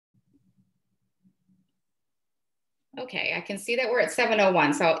Okay, I can see that we're at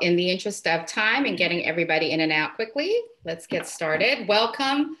 7:01. So in the interest of time and getting everybody in and out quickly, let's get started.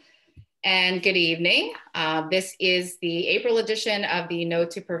 Welcome and good evening. This is the April edition of the Know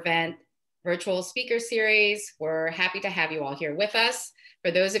to Prevent virtual speaker series. We're happy to have you all here with us.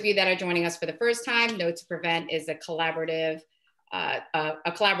 For those of you that are joining us for the first time, Know to Prevent is a collaborative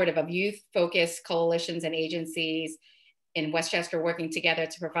of youth-focused coalitions and agencies in Westchester working together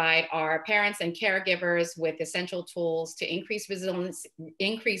to provide our parents and caregivers with essential tools to increase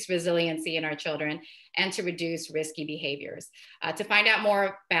resiliency in our children and to reduce risky behaviors. To find out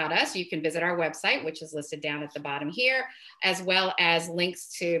more about us, you can visit our website, which is listed down at the bottom here, as well as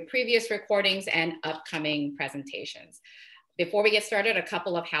links to previous recordings and upcoming presentations. Before we get started, a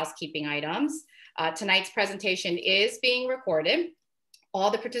couple of housekeeping items. Tonight's presentation is being recorded. All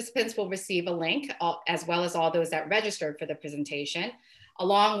the participants will receive a link, as well as all those that registered for the presentation,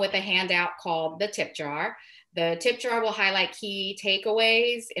 along with a handout called the tip jar. The tip jar will highlight key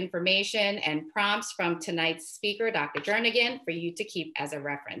takeaways, information, and prompts from tonight's speaker, Dr. Jernigan, for you to keep as a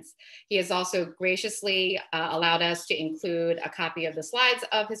reference. He has also graciously allowed us to include a copy of the slides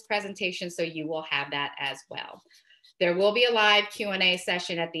of his presentation, so you will have that as well. There will be a live Q&A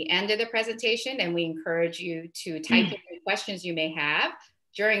session at the end of the presentation, and we encourage you to type in the questions you may have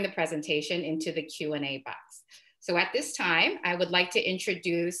during the presentation into the Q&A box. So at this time, I would like to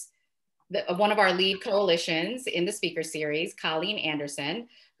introduce one of our lead coalitions in the speaker series, Colleen Anderson,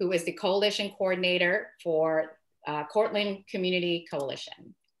 who is the coalition coordinator for Cortland Community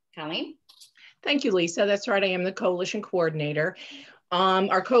Coalition. Colleen? Thank you, Lisa. That's right, I am the coalition coordinator.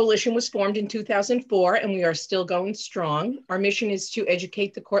 Our coalition was formed in 2004 and we are still going strong. Our mission is to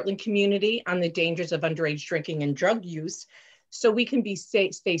educate the Cortland community on the dangers of underage drinking and drug use so we can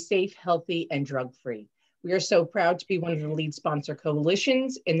stay safe, healthy, and drug-free. We are so proud to be one of the lead sponsor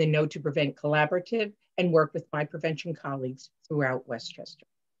coalitions in the Know to Prevent Collaborative and work with my prevention colleagues throughout Westchester.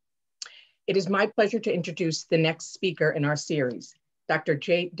 It is my pleasure to introduce the next speaker in our series. Dr.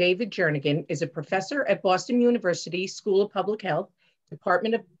 David Jernigan is a professor at Boston University School of Public Health,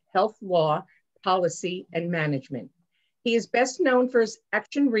 Department of Health Law, Policy, and Management. He is best known for his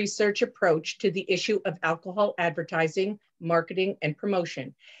action research approach to the issue of alcohol advertising, marketing, and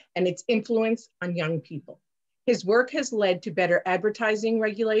promotion, and its influence on young people. His work has led to better advertising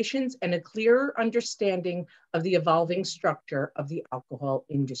regulations and a clearer understanding of the evolving structure of the alcohol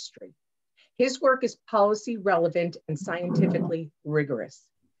industry. His work is policy relevant and scientifically rigorous.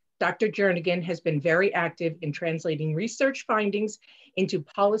 Dr. Jernigan has been very active in translating research findings into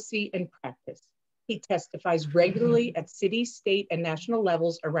policy and practice. He testifies regularly at city, state, and national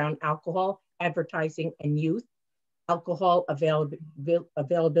levels around alcohol, advertising, and youth, alcohol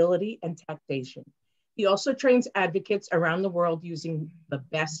availability, and taxation. He also trains advocates around the world using the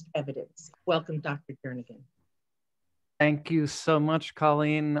best evidence. Welcome, Dr. Jernigan. Thank you so much,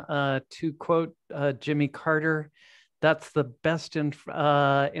 Colleen. To quote Jimmy Carter, that's the best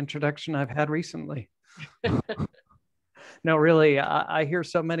introduction I've had recently. No, really, I hear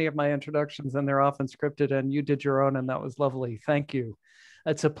so many of my introductions and they're often scripted, and you did your own and that was lovely. Thank you.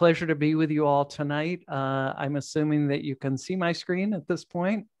 It's a pleasure to be with you all tonight. I'm assuming that you can see my screen at this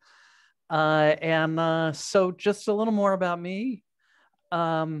point. So just a little more about me.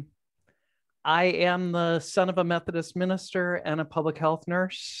 I am the son of a Methodist minister and a public health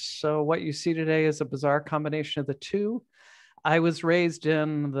nurse. So what you see today is a bizarre combination of the two. I was raised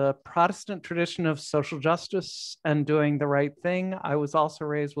in the Protestant tradition of social justice and doing the right thing. I was also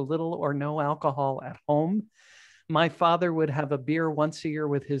raised with little or no alcohol at home. My father would have a beer once a year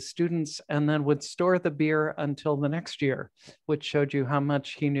with his students and then would store the beer until the next year, which showed you how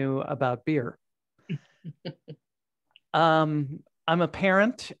much he knew about beer. I'm a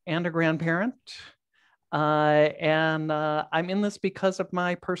parent and a grandparent. I'm in this because of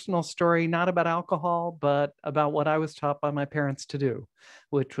my personal story, not about alcohol, but about what I was taught by my parents to do,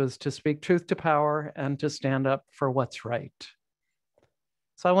 which was to speak truth to power and to stand up for what's right.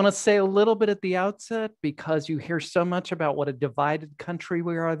 So I want to say a little bit at the outset because you hear so much about what a divided country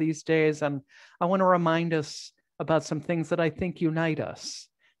we are these days. And I want to remind us about some things that I think unite us.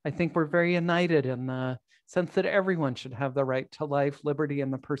 I think we're very united in the sense that everyone should have the right to life, liberty,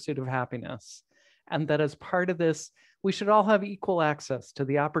 and the pursuit of happiness. And that as part of this, we should all have equal access to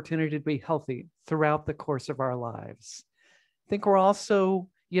the opportunity to be healthy throughout the course of our lives. I think we're also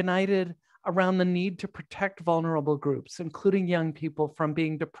united around the need to protect vulnerable groups, including young people, from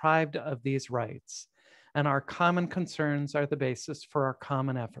being deprived of these rights. And our common concerns are the basis for our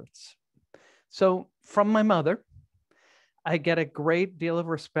common efforts. So from my mother, I get a great deal of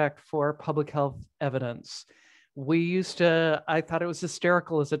respect for public health evidence. I thought it was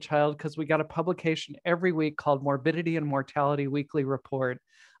hysterical as a child because we got a publication every week called Morbidity and Mortality Weekly Report.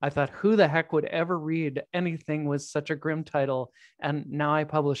 I thought, who the heck would ever read anything with such a grim title? And now I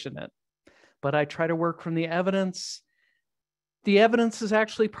publish in it. But I try to work from the evidence. The evidence is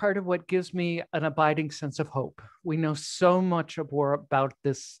actually part of what gives me an abiding sense of hope. We know so much more about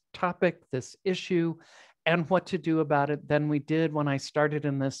this topic, this issue, and what to do about it than we did when I started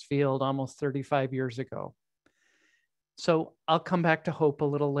in this field almost 35 years ago. So I'll come back to hope a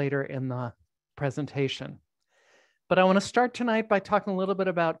little later in the presentation. But I want to start tonight by talking a little bit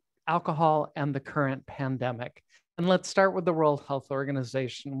about alcohol and the current pandemic. And let's start with the World Health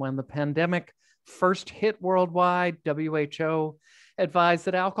Organization. When the pandemic first hit worldwide, WHO advised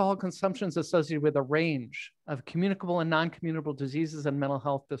that alcohol consumption is associated with a range of communicable and non-communicable diseases and mental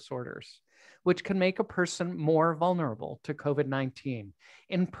health disorders, which can make a person more vulnerable to COVID-19.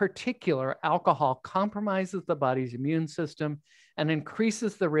 In particular, alcohol compromises the body's immune system and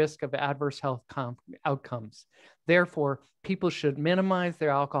increases the risk of adverse health outcomes. Therefore, people should minimize their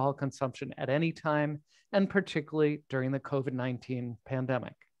alcohol consumption at any time, and particularly during the COVID-19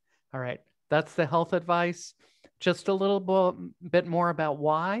 pandemic. All right, that's the health advice. Just a little bit more about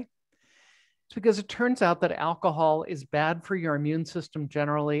why. It's because it turns out that alcohol is bad for your immune system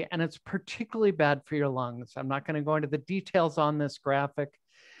generally, and it's particularly bad for your lungs. I'm not going to go into the details on this graphic.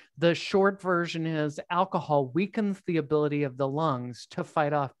 The short version is alcohol weakens the ability of the lungs to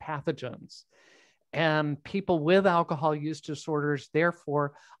fight off pathogens. And people with alcohol use disorders,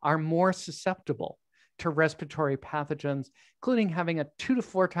 therefore, are more susceptible to respiratory pathogens, including having a 2 to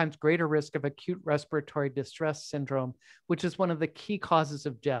 4 times greater risk of acute respiratory distress syndrome, which is one of the key causes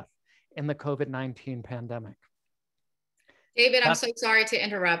of death in the COVID-19 pandemic. David, I'm so sorry to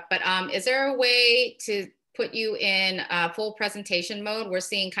interrupt, but is there a way to put you in full presentation mode? We're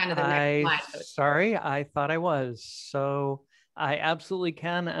seeing kind of the next slide. Sorry, I thought I was. So I absolutely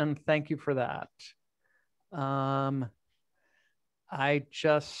can, and thank you for that.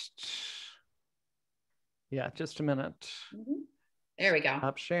 Just a minute. Mm-hmm. There we go.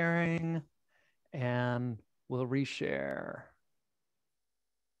 Stop sharing, and we'll reshare.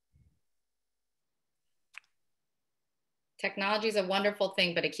 Technology is a wonderful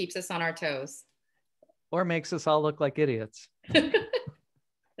thing, but it keeps us on our toes. Or makes us all look like idiots.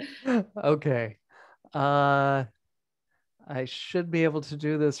 Okay. I should be able to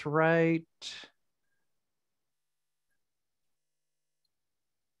do this right.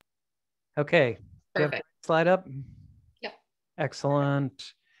 Okay. Perfect. Slide up? Yep.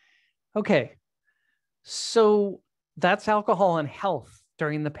 Excellent. Okay. So that's alcohol and health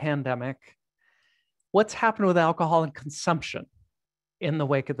during the pandemic. What's happened with alcohol and consumption in the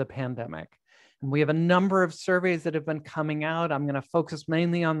wake of the pandemic? And we have a number of surveys that have been coming out. I'm going to focus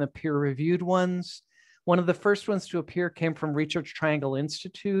mainly on the peer-reviewed ones. One of the first ones to appear came from Research Triangle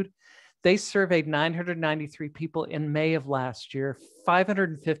Institute. They surveyed 993 people in May of last year.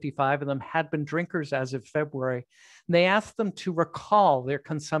 555 of them had been drinkers as of February. And they asked them to recall their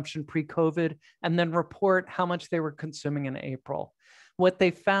consumption pre-COVID and then report how much they were consuming in April. What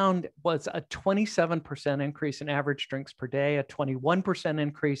they found was a 27% increase in average drinks per day, a 21%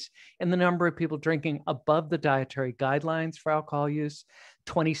 increase in the number of people drinking above the dietary guidelines for alcohol use,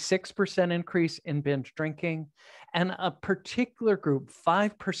 26% increase in binge drinking, and a particular group,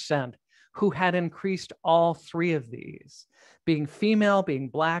 5%, who had increased all three of these. Being female, being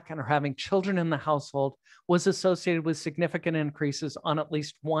Black, and having children in the household was associated with significant increases on at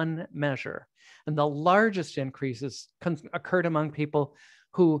least one measure. And the largest increases occurred among people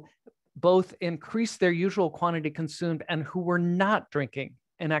who both increased their usual quantity consumed and who were not drinking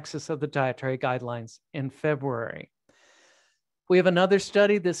in excess of the dietary guidelines in February. We have another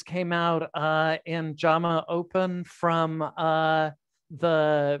study. This came out in JAMA Open from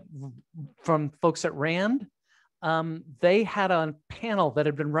folks at RAND. They had a panel that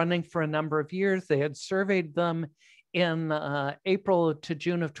had been running for a number of years. They had surveyed them in April to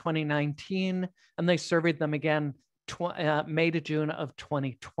June of 2019, and they surveyed them again May to June of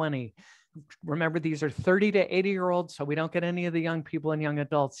 2020. Remember, these are 30 to 80-year-olds, so we don't get any of the young people and young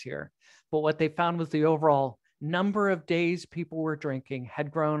adults here. But what they found was the overall number of days people were drinking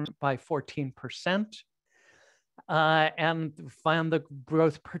had grown by 14%. And found the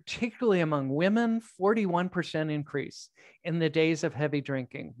growth particularly among women, 41% increase in the days of heavy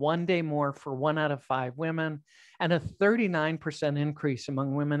drinking, 1 day more for 1 out of 5 women, and a 39% increase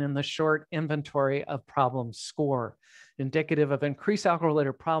among women in the short inventory of problems score, indicative of increased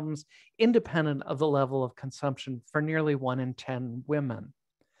alcohol-related problems independent of the level of consumption for nearly 1 in 10 women.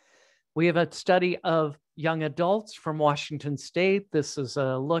 We have a study of young adults from Washington State. This is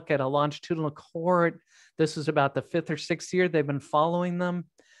a look at a longitudinal cohort. This is about the 5th or 6th year they've been following them.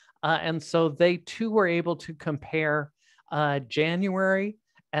 And so they too were able to compare January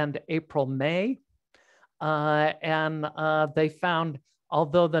and April, May. And they found,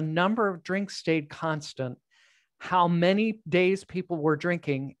 although the number of drinks stayed constant, how many days people were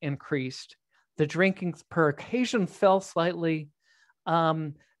drinking increased. The drinking per occasion fell slightly.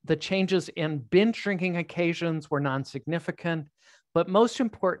 The changes in binge drinking occasions were non-significant, but most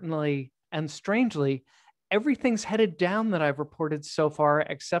importantly and strangely, everything's headed down that I've reported so far,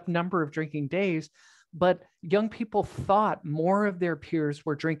 except number of drinking days. But young people thought more of their peers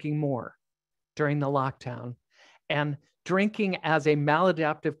were drinking more during the lockdown, and drinking as a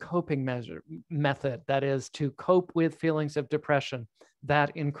maladaptive coping method, that is to cope with feelings of depression,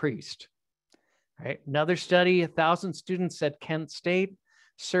 that increased. Right. Another study, 1,000 students at Kent State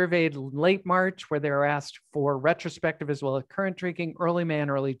surveyed late March, where they were asked for retrospective as well as current drinking, early May and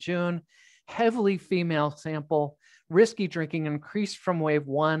early June. Heavily female sample. Risky drinking increased from wave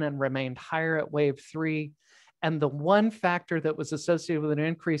 1 and remained higher at wave 3. And the one factor that was associated with an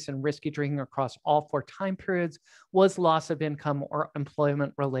increase in risky drinking across all 4 time periods was loss of income or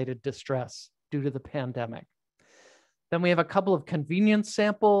employment-related distress due to the pandemic. Then we have a couple of convenience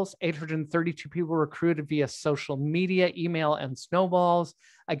samples. 832 people recruited via social media, email, and snowballs.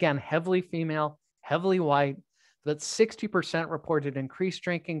 Again, heavily female, heavily white. That 60% reported increased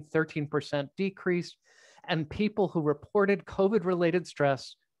drinking, 13% decreased. And people who reported COVID-related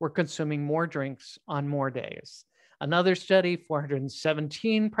stress were consuming more drinks on more days. Another study,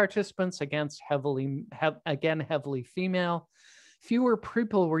 417 participants, against heavily female. Fewer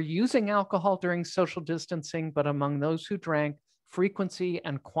people were using alcohol during social distancing, but among those who drank, frequency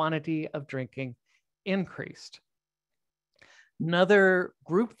and quantity of drinking increased. Another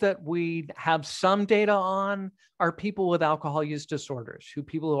group that we have some data on are people with alcohol use disorders,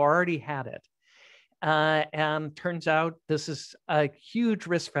 people who already had it. And turns out this is a huge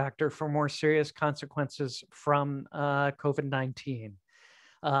risk factor for more serious consequences from COVID-19.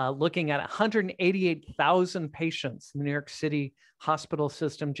 Looking at 188,000 patients in the New York City hospital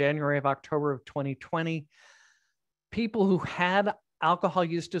system, January of October of 2020, people who had alcohol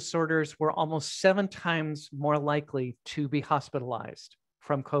use disorders were almost 7 times more likely to be hospitalized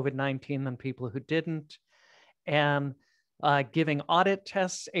from COVID-19 than people who didn't. And giving audit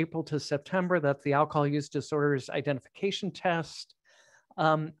tests April to September, that's the alcohol use disorders identification test.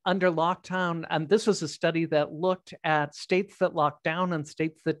 Under lockdown, and this was a study that looked at states that locked down and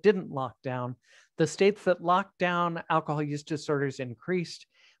states that didn't lock down. The states that locked down, alcohol use disorders increased.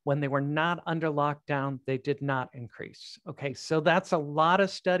 When they were not under lockdown, they did not increase. Okay, so that's a lot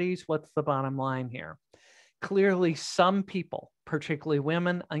of studies. What's the bottom line here? Clearly, some people, particularly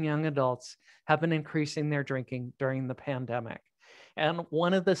women and young adults, have been increasing their drinking during the pandemic. And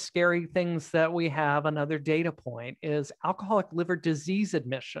one of the scary things that we have, another data point, is alcoholic liver disease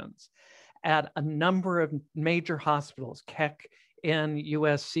admissions at a number of major hospitals, Keck in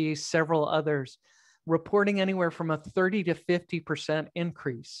USC, several others, reporting anywhere from a 30 to 50%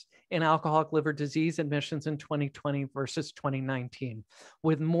 increase in alcoholic liver disease admissions in 2020 versus 2019,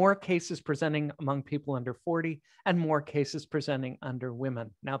 with more cases presenting among people under 40 and more cases presenting under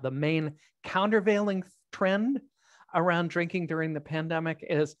women. Now, the main countervailing trend around drinking during the pandemic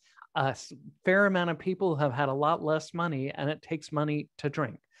is a fair amount of people have had a lot less money, and it takes money to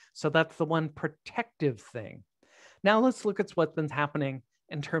drink. So that's the one protective thing. Now let's look at what's been happening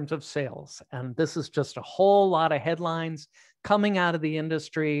in terms of sales. And this is just a whole lot of headlines coming out of the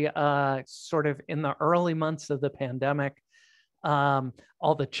industry sort of in the early months of the pandemic.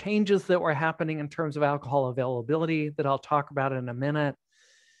 All the changes that were happening in terms of alcohol availability that I'll talk about in a minute.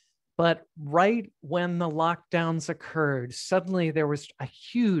 But right when the lockdowns occurred, suddenly there was a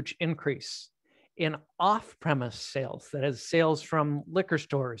huge increase in off-premise sales, that is sales from liquor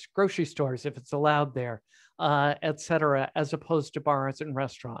stores, grocery stores, if it's allowed there, et cetera, as opposed to bars and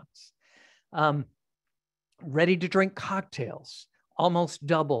restaurants. Ready-to-drink cocktails almost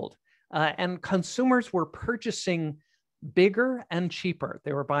doubled. And consumers were purchasing bigger and cheaper.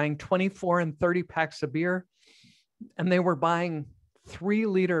 They were buying 24 and 30 packs of beer, and they were buying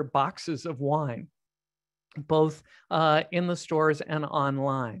 3-liter boxes of wine, both in the stores and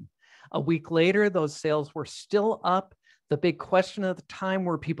online. A week later, those sales were still up. The big question at the time,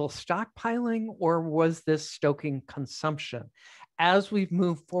 were people stockpiling, or was this stoking consumption? As we've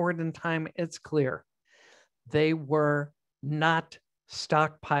moved forward in time, it's clear they were not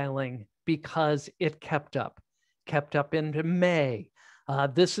stockpiling because it kept up into May.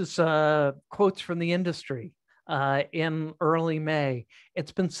 This is quotes from the industry. in early May.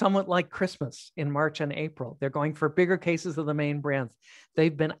 It's been somewhat like Christmas in March and April. They're going for bigger cases of the main brands.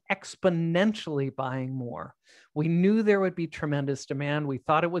 They've been exponentially buying more. We knew there would be tremendous demand. We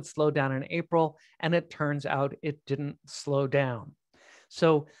thought it would slow down in April, and it turns out it didn't slow down.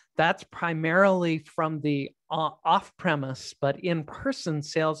 So that's primarily from the off-premise, but in-person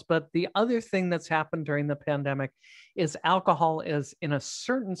sales. But the other thing that's happened during the pandemic is alcohol is, in a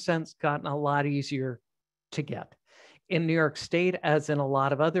certain sense, gotten a lot easier to get. In New York State, as in a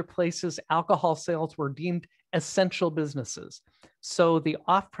lot of other places, alcohol sales were deemed essential businesses. So the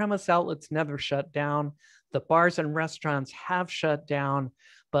off-premise outlets never shut down. The bars and restaurants have shut down,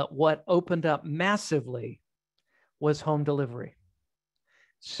 but what opened up massively was home delivery.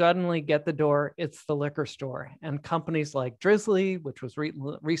 Suddenly get the door, it's the liquor store. And companies like Drizzly, which was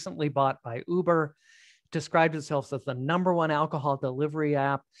recently bought by Uber, described itself as the #1 alcohol delivery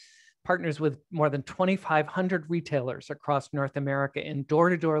app, partners with more than 2,500 retailers across North America in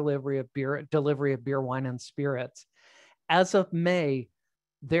door-to-door delivery of beer, wine, and spirits. As of May,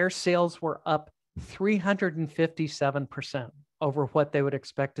 their sales were up 357% over what they would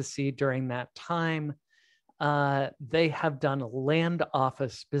expect to see during that time. They have done land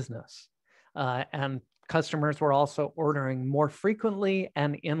office business, and customers were also ordering more frequently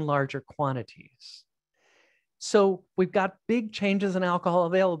and in larger quantities. So we've got big changes in alcohol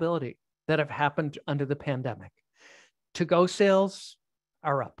availability that have happened under the pandemic. To-go sales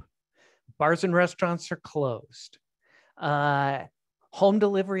are up. Bars and restaurants are closed. Home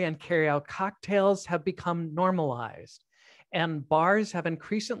delivery and carry-out cocktails have become normalized. And bars have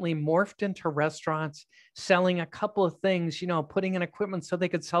increasingly morphed into restaurants, selling a couple of things, putting in equipment so they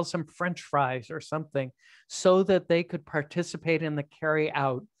could sell some French fries or something so that they could participate in the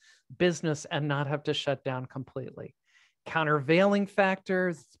carry-out business and not have to shut down completely. Countervailing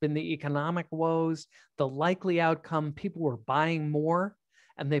factors, it's been the economic woes, the likely outcome, people were buying more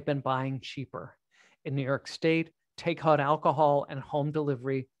and they've been buying cheaper. In New York State, takeout alcohol and home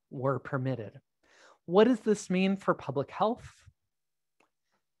delivery were permitted. What does this mean for public health?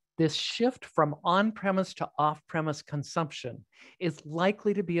 This shift from on-premise to off-premise consumption is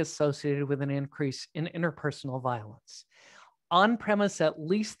likely to be associated with an increase in interpersonal violence. On-premise, at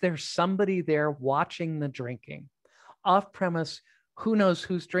least there's somebody there watching the drinking. Off-premise, who knows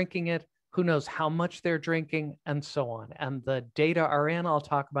who's drinking it, who knows how much they're drinking, and so on. And the data are in, I'll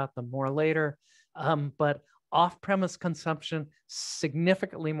talk about them more later, but off-premise consumption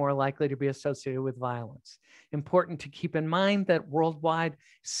significantly more likely to be associated with violence. Important to keep in mind that worldwide,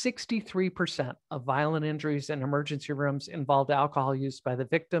 63% of violent injuries in emergency rooms involved alcohol use by the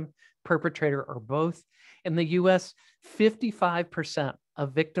victim, perpetrator, or both. In the US, 55%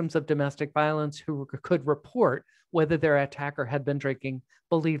 of victims of domestic violence who could report whether their attacker had been drinking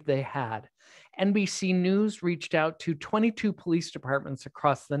believed they had. NBC News reached out to 22 police departments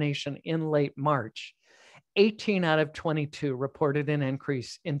across the nation in late March. 18 out of 22 reported an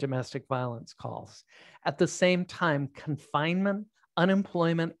increase in domestic violence calls. At the same time, confinement,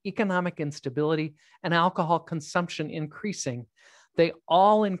 unemployment, economic instability, and alcohol consumption increasing, they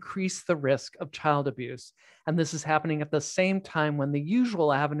all increase the risk of child abuse. And this is happening at the same time when the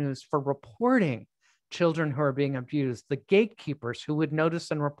usual avenues for reporting children who are being abused, the gatekeepers who would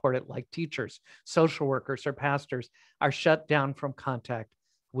notice and report it, like teachers, social workers, or pastors, are shut down from contact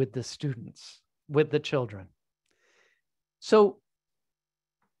with the students, with the children. So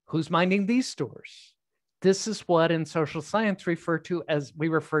who's minding these stores? This is what in social science we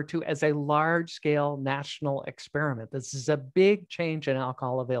refer to as a large-scale national experiment. This is a big change in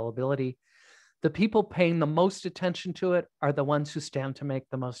alcohol availability. The people paying the most attention to it are the ones who stand to make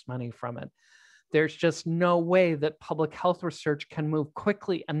the most money from it. There's just no way that public health research can move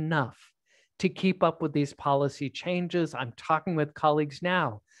quickly enough to keep up with these policy changes. I'm talking with colleagues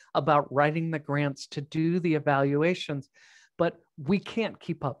now about writing the grants to do the evaluations, but we can't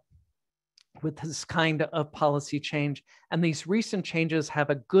keep up with this kind of policy change. And these recent changes have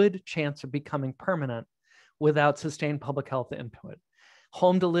a good chance of becoming permanent without sustained public health input.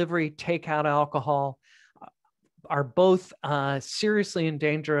 Home delivery, takeout alcohol are both seriously in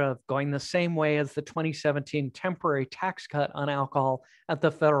danger of going the same way as the 2017 temporary tax cut on alcohol at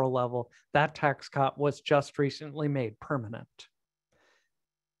the federal level. That tax cut was just recently made permanent.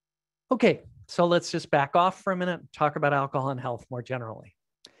 Okay, so let's just back off for a minute and talk about alcohol and health more generally.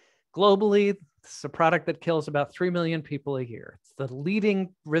 Globally, it's a product that kills about 3 million people a year. It's the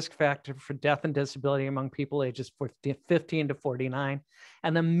leading risk factor for death and disability among people ages 15 to 49,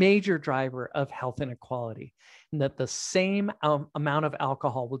 and a major driver of health inequality. And that the same amount of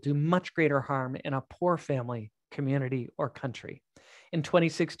alcohol will do much greater harm in a poor family, community, or country. In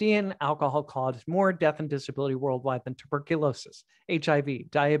 2016, alcohol caused more death and disability worldwide than tuberculosis, HIV,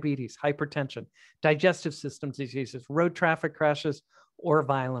 diabetes, hypertension, digestive system diseases, road traffic crashes, or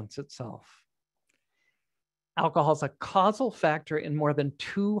violence itself. Alcohol is a causal factor in more than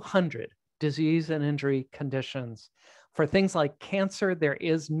 200 disease and injury conditions. For things like cancer, there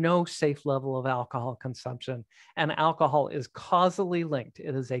is no safe level of alcohol consumption, and alcohol is causally linked.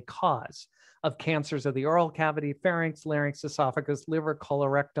 It is a cause of cancers of the oral cavity, pharynx, larynx, esophagus, liver,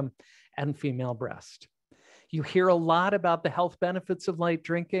 colorectal, and female breast. You hear a lot about the health benefits of light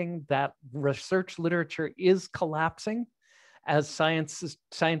drinking. That research literature is collapsing as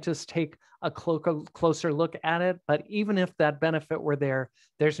scientists take a closer look at it. But even if that benefit were there,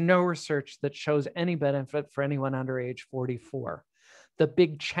 there's no research that shows any benefit for anyone under age 44. The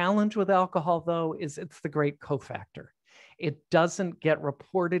big challenge with alcohol, though, is it's the great cofactor. It doesn't get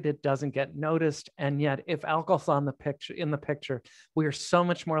reported, it doesn't get noticed, and yet if alcohol's in the picture, we are so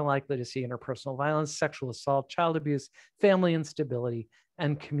much more likely to see interpersonal violence, sexual assault, child abuse, family instability,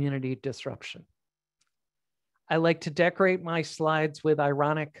 and community disruption. I like to decorate my slides with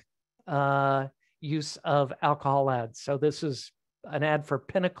ironic use of alcohol ads. So this is an ad for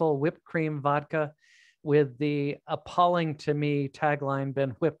Pinnacle whipped cream vodka with the appalling to me tagline,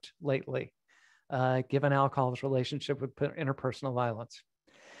 "Been whipped lately," given alcohol's relationship with interpersonal violence.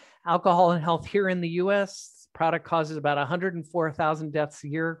 Alcohol and health here in the US, product causes about 104,000 deaths a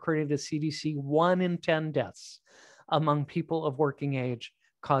year, according to CDC, 1 in 10 deaths among people of working age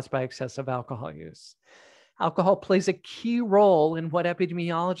caused by excessive alcohol use. Alcohol plays a key role in what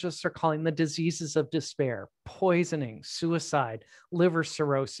epidemiologists are calling the diseases of despair: poisoning, suicide, liver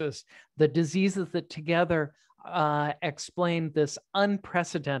cirrhosis, the diseases that together explain this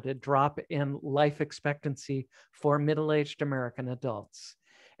unprecedented drop in life expectancy for middle-aged American adults.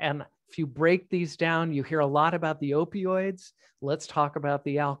 And if you break these down, you hear a lot about the opioids. Let's talk about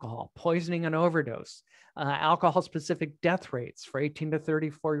the alcohol, poisoning and overdose. Alcohol-specific death rates for 18 to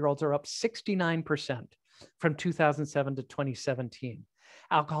 34-year-olds are up 69% from 2007 to 2017.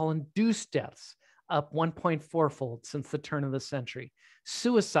 Alcohol-induced deaths up 1.4-fold since the turn of the century.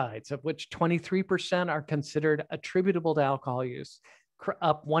 Suicides, of which 23% are considered attributable to alcohol use,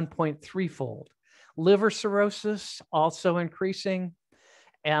 up 1.3-fold. Liver cirrhosis also increasing.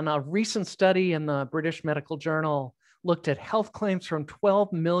 And a recent study in the British Medical Journal looked at health claims from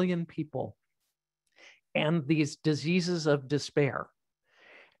 12 million people and these diseases of despair.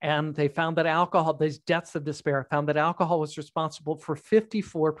 And they found that alcohol, these deaths of despair, found that alcohol was responsible for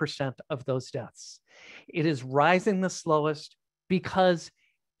 54% of those deaths. It is rising the slowest because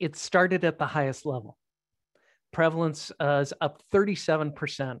it started at the highest level. Prevalence is up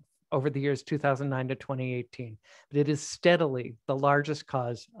 37% over the years 2009 to 2018, but it is steadily the largest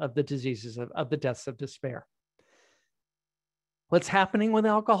cause of the diseases of the deaths of despair. What's happening with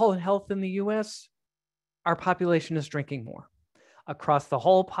alcohol and health in the US? Our population is drinking more. Across the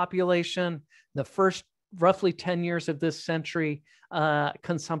whole population, the first roughly 10 years of this century,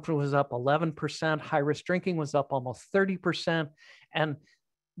 consumption was up 11%, high-risk drinking was up almost 30%, and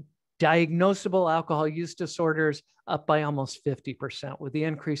diagnosable alcohol use disorders up by almost 50%, with the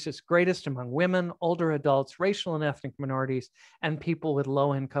increases greatest among women, older adults, racial and ethnic minorities, and people with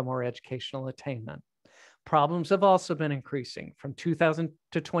low income or educational attainment. Problems have also been increasing. From 2000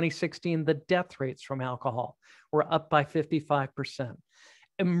 to 2016, the death rates from alcohol were up by 55%.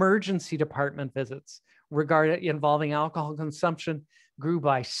 Emergency department visits involving alcohol consumption grew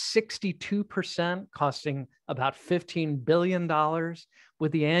by 62%, costing about $15 billion,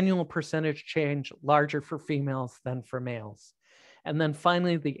 with the annual percentage change larger for females than for males. And then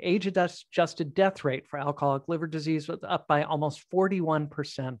finally, the age-adjusted death rate for alcoholic liver disease was up by almost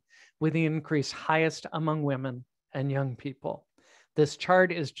 41%, with the increase highest among women and young people. This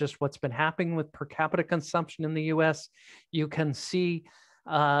chart is just what's been happening with per capita consumption in the US. You can see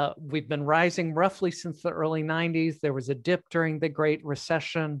we've been rising roughly since the early 90s. There was a dip during the Great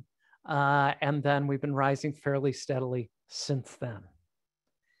Recession, and then we've been rising fairly steadily since then.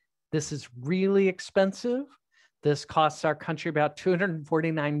 This is really expensive. This costs our country about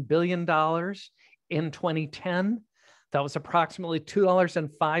 $249 billion in 2010. That was approximately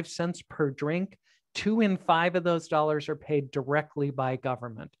 $2.05 per drink. 2 in 5 of those dollars are paid directly by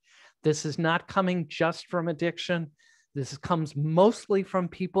government. This is not coming just from addiction. This comes mostly from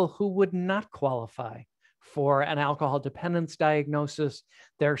people who would not qualify for an alcohol dependence diagnosis.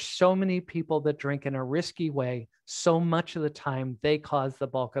 There are so many people that drink in a risky way. So much of the time, they cause the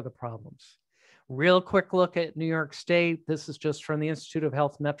bulk of the problems. Real quick look at New York State. This is just from the Institute of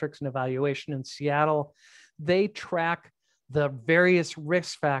Health Metrics and Evaluation in Seattle. They track the various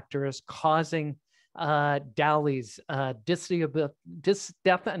risk factors causing DALYs,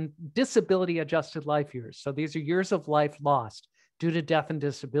 death and disability adjusted life years. So these are years of life lost due to death and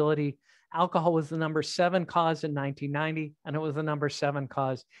disability. Alcohol was the number 7 cause in 1990, and it was the number 7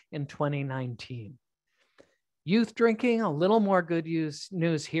 cause in 2019. Youth drinking, a little more good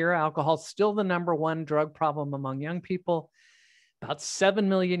news here. Alcohol is still the number 1 drug problem among young people. About 7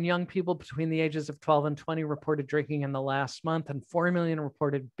 million young people between the ages of 12 and 20 reported drinking in the last month, and 4 million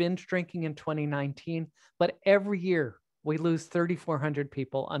reported binge drinking in 2019. But every year, we lose 3,400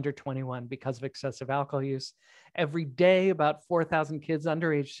 people under 21 because of excessive alcohol use. Every day, about 4,000 kids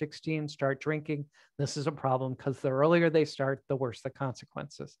under age 16 start drinking. This is a problem because the earlier they start, the worse the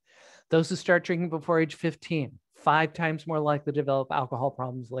consequences. Those who start drinking before age 15, 5 times more likely to develop alcohol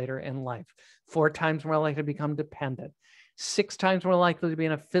problems later in life, 4 times more likely to become dependent, 6 times more likely to be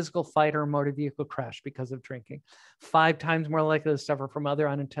in a physical fight or a motor vehicle crash because of drinking, 5 times more likely to suffer from other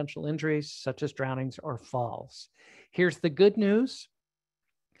unintentional injuries such as drownings or falls. Here's the good news.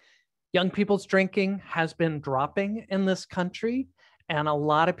 Young people's drinking has been dropping in this country, and a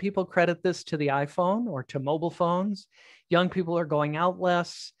lot of people credit this to the iPhone or to mobile phones. Young people are going out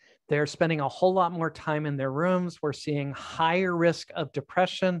less. They're spending a whole lot more time in their rooms. We're seeing higher risk of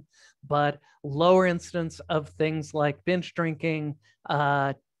depression, but lower incidence of things like binge drinking,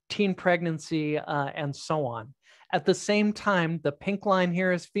 teen pregnancy, and so on. At the same time, the pink line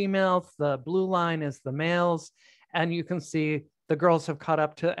here is females, the blue line is the males, and you can see the girls have caught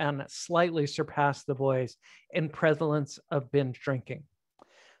up to and slightly surpassed the boys in prevalence of binge drinking.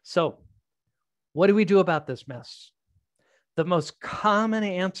 So what do we do about this mess? The most common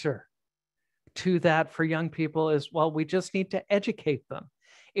answer to that for young people is, well, we just need to educate them.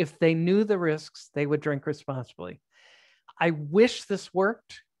 If they knew the risks, they would drink responsibly. I wish this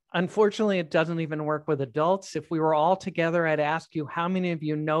worked. Unfortunately, it doesn't even work with adults. If we were all together, I'd ask you, how many of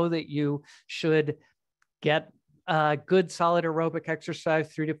you know that you should get good solid aerobic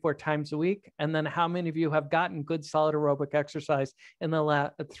exercise 3 to 4 times a week? And then how many of you have gotten good solid aerobic exercise in the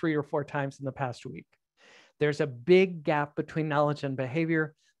last 3 or 4 times in the past week? There's a big gap between knowledge and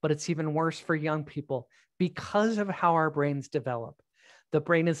behavior, but it's even worse for young people because of how our brains develop. The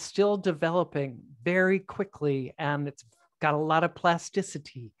brain is still developing very quickly, and it's got a lot of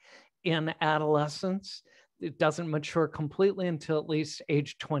plasticity in adolescence. It doesn't mature completely until at least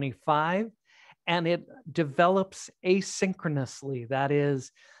age 25, and it develops asynchronously. That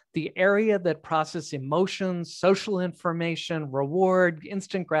is, the area that processes emotions, social information, reward,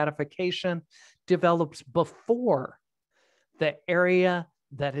 instant gratification develops before the area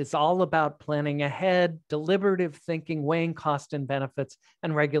that is all about planning ahead, deliberative thinking, weighing cost and benefits,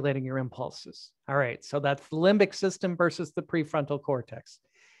 and regulating your impulses. All right, so that's the limbic system versus the prefrontal cortex.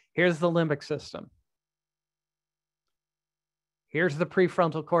 Here's the limbic system. Here's the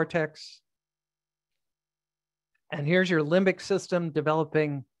prefrontal cortex. And here's your limbic system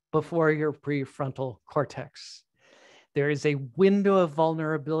developing before your prefrontal cortex. There is a window of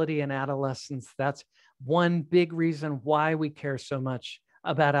vulnerability in adolescence. That's one big reason why we care so much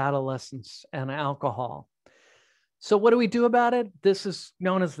about adolescence and alcohol. So what do we do about it? This is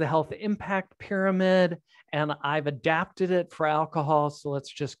known as the health impact pyramid, and I've adapted it for alcohol. So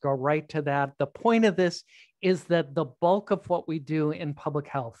let's just go right to that. The point of this is that the bulk of what we do in public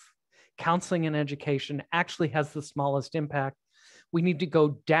health, counseling and education, actually has the smallest impact. We need to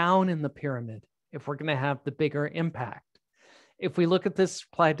go down in the pyramid if we're going to have the bigger impact. If we look at this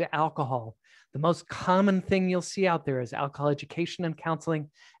applied to alcohol, the most common thing you'll see out there is alcohol education and counseling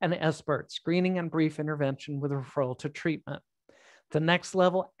and SBIRT, screening and brief intervention with referral to treatment. The next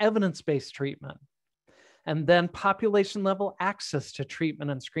level, evidence-based treatment. And then population level access to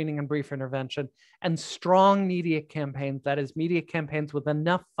treatment and screening and brief intervention, and strong media campaigns, that is media campaigns with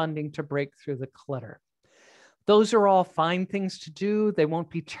enough funding to break through the clutter. Those are all fine things to do. They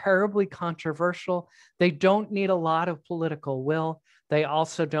won't be terribly controversial. They don't need a lot of political will. They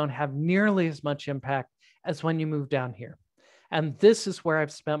also don't have nearly as much impact as when you move down here. And this is where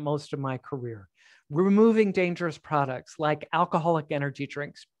I've spent most of my career. Removing dangerous products like alcoholic energy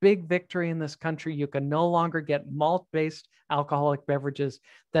drinks. Big victory in this country. You can no longer get malt-based alcoholic beverages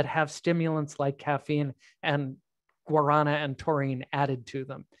that have stimulants like caffeine and guarana and taurine added to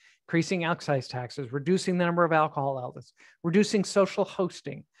them. Increasing excise taxes, reducing the number of alcohol outlets, reducing social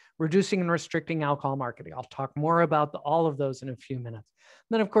hosting, reducing and restricting alcohol marketing. I'll talk more about all of those in a few minutes.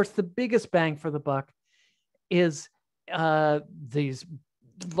 And then, of course, the biggest bang for the buck is these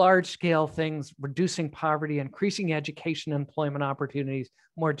large-scale things, reducing poverty, increasing education and employment opportunities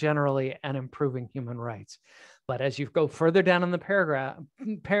more generally, and improving human rights. But as you go further down in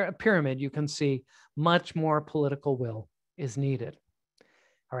the pyramid, you can see much more political will is needed.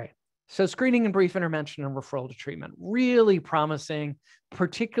 All right, So screening and brief intervention and referral to treatment, really promising,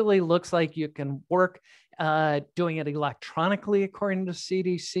 particularly looks like you can work doing it electronically according to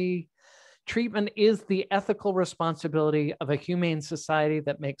CDC. Treatment is the ethical responsibility of a humane society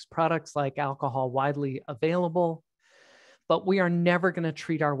that makes products like alcohol widely available. But we are never going to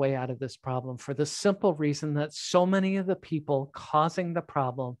treat our way out of this problem for the simple reason that so many of the people causing the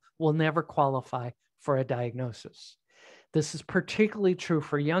problem will never qualify for a diagnosis. This is particularly true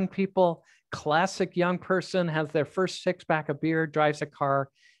for young people. Classic young person has their first six-pack of beer, drives a car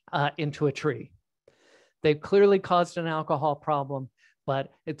into a tree. They've clearly caused an alcohol problem,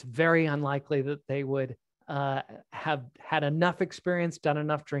 but it's very unlikely that they would have had enough experience, done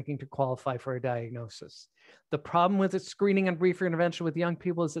enough drinking to qualify for a diagnosis. The problem with its screening and brief intervention with young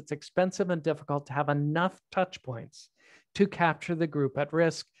people is it's expensive and difficult to have enough touch points to capture the group at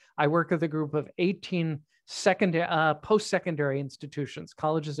risk. I work with a group of 18 post-secondary institutions,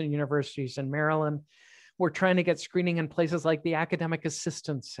 colleges and universities in Maryland. We're trying to get screening in places like the academic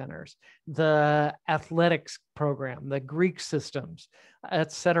assistance centers, the athletics program, the Greek systems,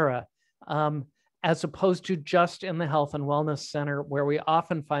 et cetera, as opposed to just in the health and wellness center where we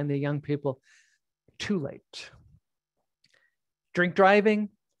often find the young people too late. Drink driving,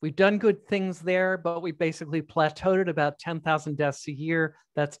 we've done good things there, but we basically plateaued at about 10,000 deaths a year.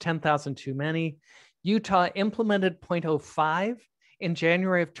 That's 10,000 too many. Utah implemented 0.05 in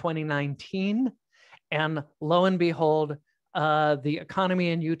January of 2019. And lo and behold, the economy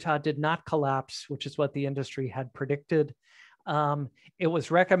in Utah did not collapse, which is what the industry had predicted. It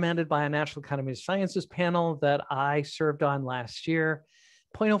was recommended by a National Academy of Sciences panel that I served on last year.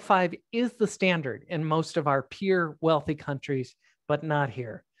 0.05 is the standard in most of our peer wealthy countries, but not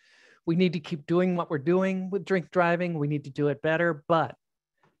here. We need to keep doing what we're doing with drink driving. We need to do it better. But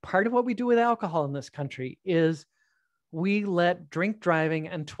part of what we do with alcohol in this country is we let drink driving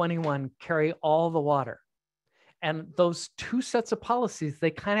and 21 carry all the water. And those two sets of policies, they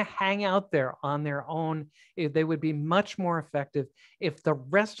kind of hang out there on their own. They would be much more effective if the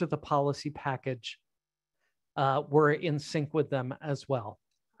rest of the policy package were in sync with them as well.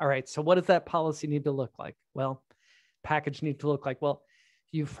 All right, so what does that policy need to look like? Well, package need to look like, well,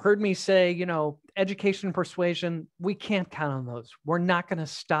 you've heard me say, you know, education and persuasion, we can't count on those. We're not going to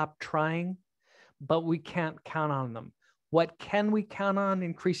stop trying, but we can't count on them. What can we count on?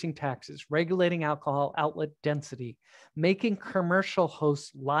 Increasing taxes, regulating alcohol outlet density, making commercial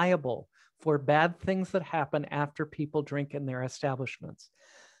hosts liable for bad things that happen after people drink in their establishments.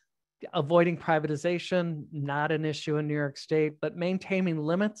 Avoiding privatization, not an issue in New York State, but maintaining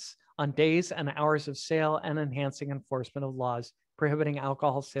limits on days and hours of sale and enhancing enforcement of laws prohibiting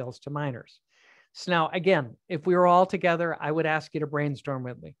alcohol sales to minors. So now, again, if we were all together, I would ask you to brainstorm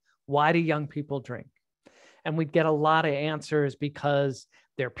with me. Why do young people drink? And we'd get a lot of answers because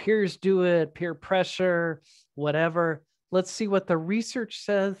their peers do it, peer pressure, whatever. Let's see what the research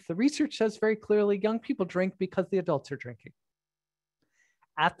says. The research says very clearly young people drink because the adults are drinking.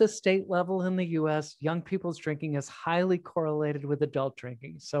 At the state level in the US, young people's drinking is highly correlated with adult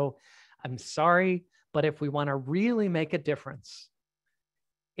drinking. So I'm sorry, but if we want to really make a difference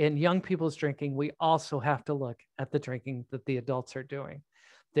in young people's drinking, we also have to look at the drinking that the adults are doing.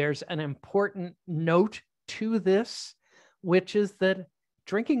 There's an important note to this, which is that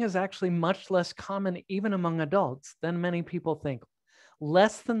drinking is actually much less common even among adults than many people think.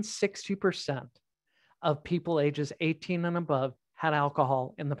 Less than 60% of people ages 18 and above had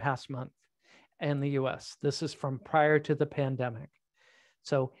alcohol in the past month in the US. This is from prior to the pandemic.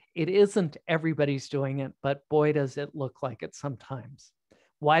 So it isn't everybody's doing it, but boy, does it look like it sometimes.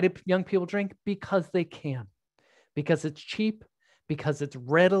 Why do young people drink? Because they can, because it's cheap, because it's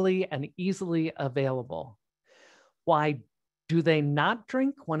readily and easily available. Why do they not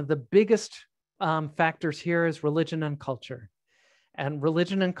drink? One of the biggest factors here is religion and culture. And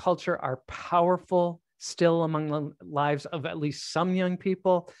religion and culture are powerful still among the lives of at least some young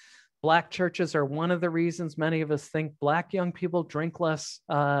people. Black churches are one of the reasons many of us think Black young people drink less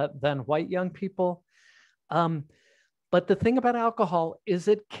than white young people. But the thing about alcohol is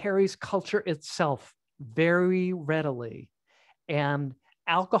it carries culture itself very readily. And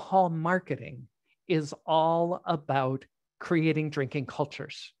alcohol marketing is all about creating drinking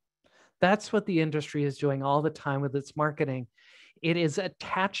cultures. That's what the industry is doing all the time with its marketing. It is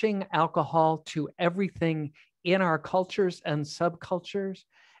attaching alcohol to everything in our cultures and subcultures.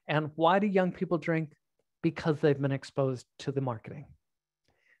 And why do young people drink? Because they've been exposed to the marketing.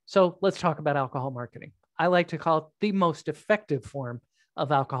 So let's talk about alcohol marketing. I like to call it the most effective form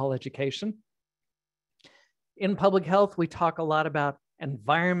of alcohol education. In public health, we talk a lot about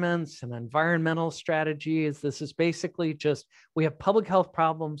environments and environmental strategies. This is basically just, we have public health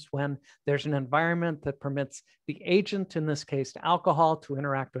problems when there's an environment that permits the agent, in this case, alcohol, to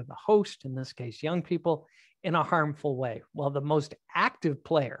interact with the host, in this case, young people, in a harmful way. Well, the most active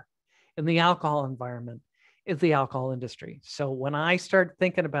player in the alcohol environment is the alcohol industry. So when I start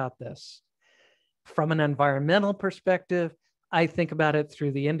thinking about this from an environmental perspective, I think about it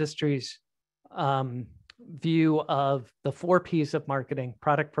through the industry's view of the 4 Ps of marketing: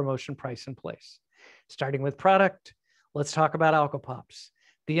 product, promotion, price, and place. Starting with product, let's talk about alcopops.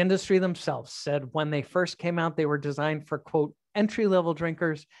 The industry themselves said when they first came out, they were designed for, quote, entry-level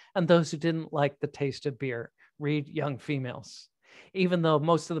drinkers and those who didn't like the taste of beer, read young females. Even though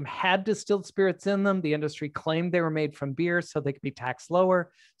most of them had distilled spirits in them, the industry claimed they were made from beer so they could be taxed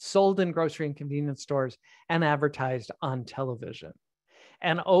lower, sold in grocery and convenience stores, and advertised on television.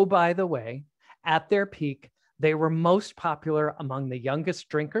 And oh, by the way, at their peak, they were most popular among the youngest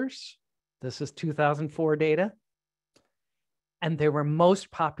drinkers. This is 2004 data. And they were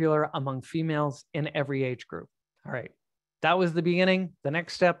most popular among females in every age group. All right, that was the beginning. The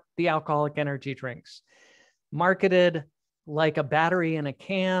next step, the alcoholic energy drinks. Marketed like a battery in a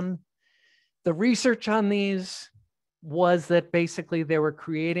can. The research on these was that basically they were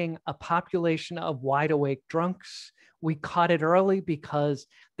creating a population of wide awake drunks. We caught it early because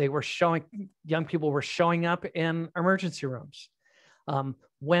they were young people were showing up in emergency rooms.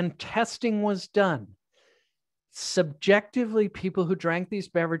 When testing was done, subjectively, people who drank these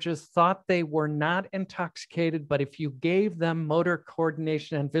beverages thought they were not intoxicated, but if you gave them motor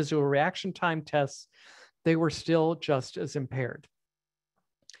coordination and visual reaction time tests, they were still just as impaired.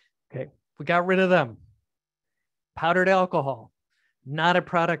 Okay, we got rid of them. Powdered alcohol, not a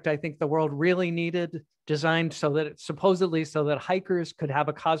product I think the world really needed, designed so that supposedly so that hikers could have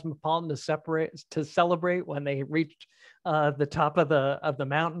a cosmopolitan to celebrate when they reached the top of the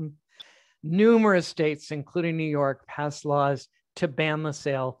mountain. Numerous states, including New York, passed laws to ban the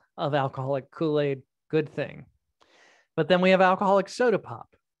sale of alcoholic Kool-Aid. Good thing. But then we have alcoholic soda pop.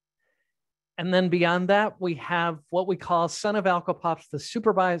 And then beyond that, we have what we call son of alcopops, the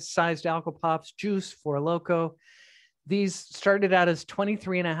supersized alcopops, Juice, Four Loko. These started out as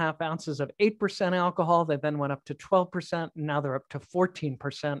 23.5 ounces of 8% alcohol. They then went up to 12%, and now they're up to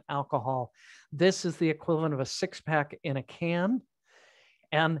 14% alcohol. This is the equivalent of a 6-pack in a can.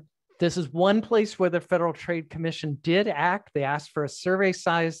 And this is one place where the Federal Trade Commission did act. They asked for a survey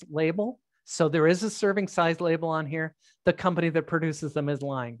size label. So there is a serving size label on here. The company that produces them is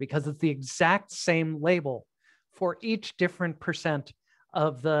lying because it's the exact same label for each different percent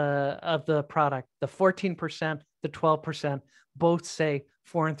of the product. The 14%, the 12%, both say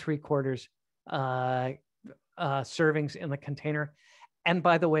 4 3/4 servings in the container. And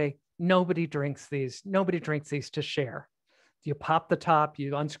by the way, nobody drinks these. Nobody drinks these to share. You pop the top,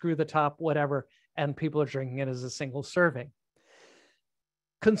 you unscrew the top, whatever, and people are drinking it as a single serving.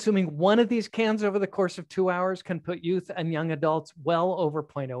 Consuming one of these cans over the course of 2 hours can put youth and young adults well over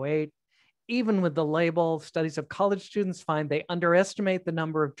 0.08. Even with the label, studies of college students find they underestimate the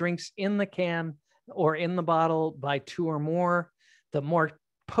number of drinks in the can or in the bottle by 2 or more. The more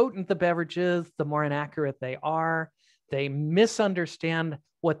potent the beverage is, the more inaccurate they are. They misunderstand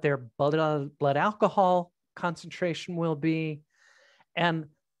what their blood alcohol concentration will be. And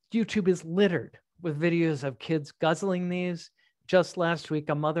YouTube is littered with videos of kids guzzling these. Just last week,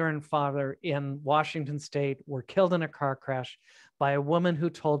 a mother and father in Washington State were killed in a car crash by a woman who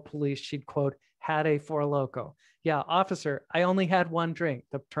told police she'd, quote, had a Four Loko. Yeah, officer, I only had one drink.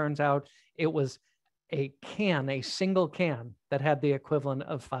 It turns out it was a can, a single can that had the equivalent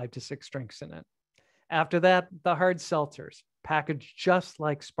of 5 to 6 drinks in it. After that, the hard seltzers, packaged just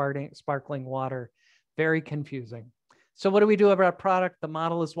like sparkling water. Very confusing. So what do we do about our product? The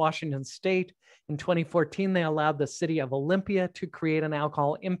model is Washington State. In 2014, they allowed the city of Olympia to create an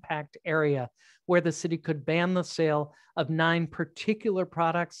alcohol impact area where the city could ban the sale of 9 particular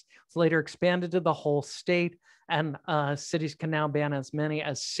products. It's later expanded to the whole state, and cities can now ban as many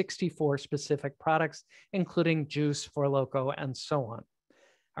as 64 specific products, including Juice, Four Loko, and so on.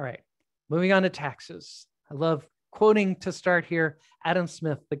 All right, moving on to taxes. I love quoting to start here Adam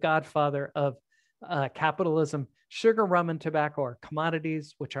Smith, the godfather of capitalism. Sugar, rum, and tobacco are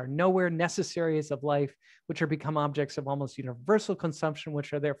commodities which are nowhere necessaries of life, which are become objects of almost universal consumption,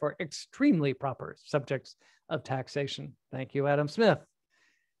 which are therefore extremely proper subjects of taxation. Thank you, Adam Smith.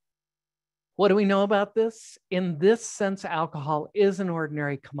 What do we know about this? In this sense, alcohol is an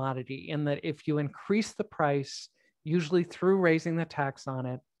ordinary commodity in that if you increase the price, usually through raising the tax on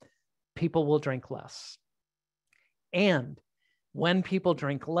it, people will drink less. And when people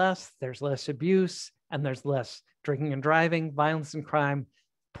drink less, there's less abuse and there's less drinking and driving, violence and crime,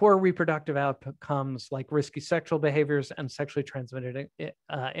 poor reproductive outcomes like risky sexual behaviors and sexually transmitted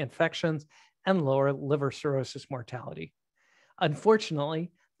infections, and lower liver cirrhosis mortality. Unfortunately,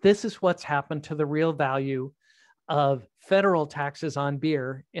 this is what's happened to the real value of federal taxes on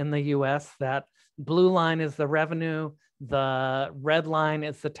beer in the US. That blue line is the revenue. The red line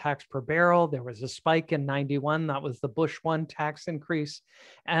is the tax per barrel. There was a spike in 91. That was the Bush 1 tax increase.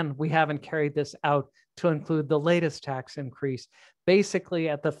 And we haven't carried this out to include the latest tax increase. Basically,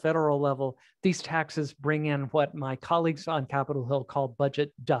 at the federal level, these taxes bring in what my colleagues on Capitol Hill call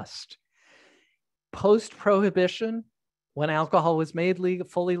budget dust. Post-prohibition, when alcohol was made legal,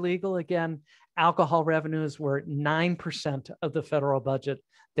 fully legal, again, alcohol revenues were 9% of the federal budget.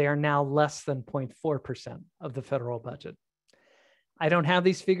 They are now less than 0.4% of the federal budget. I don't have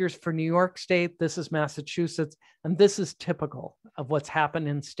these figures for New York State. This is Massachusetts, and this is typical of what's happened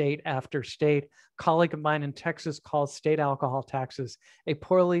in state after state. A colleague of mine in Texas calls state alcohol taxes a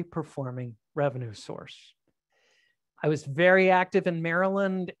poorly performing revenue source. I was very active in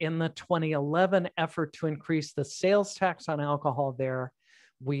Maryland in the 2011 effort to increase the sales tax on alcohol there.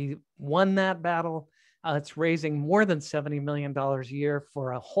 We won that battle. It's raising more than $70 million a year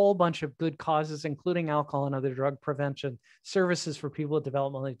for a whole bunch of good causes, including alcohol and other drug prevention, services for people with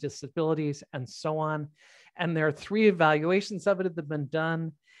developmental disabilities, and so on. And there are 3 evaluations of it that have been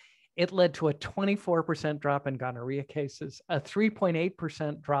done. It led to a 24% drop in gonorrhea cases, a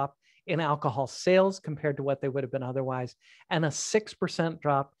 3.8% drop in alcohol sales compared to what they would have been otherwise, and a 6%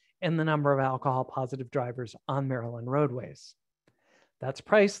 drop in the number of alcohol positive drivers on Maryland roadways. That's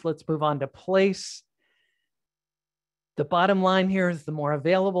price. Let's move on to place. The bottom line here is the more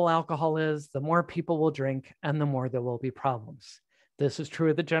available alcohol is, the more people will drink and the more there will be problems. This is true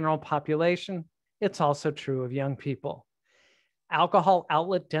of the general population. It's also true of young people. Alcohol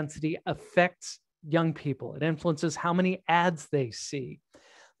outlet density affects young people. It influences how many ads they see.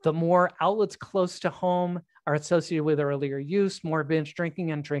 The more outlets close to home are associated with earlier use, more binge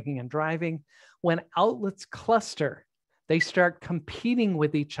drinking and driving. When outlets cluster, they start competing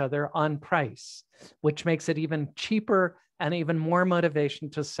with each other on price, which makes it even cheaper and even more motivation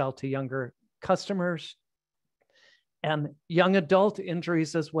to sell to younger customers. And young adult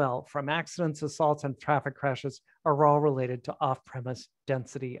injuries as well, from accidents, assaults, and traffic crashes, are all related to off-premise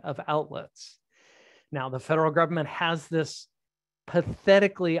density of outlets. Now, the federal government has this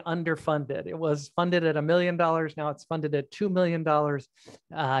pathetically underfunded. It was funded at $1 million. Now it's funded at $2 million.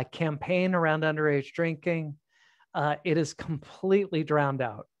 Campaign around underage drinking. It is completely drowned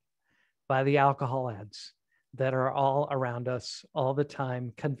out by the alcohol ads that are all around us all the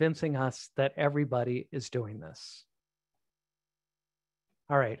time, convincing us that everybody is doing this.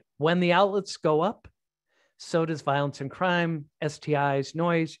 All right, when the outlets go up, so does violence and crime, STIs,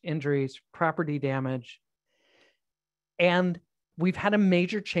 noise, injuries, property damage. And we've had a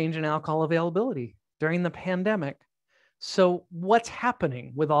major change in alcohol availability during the pandemic. So what's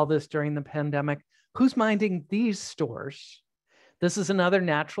happening with all this during the pandemic? Who's minding these stores? This is another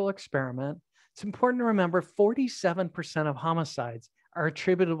natural experiment. It's important to remember 47% of homicides are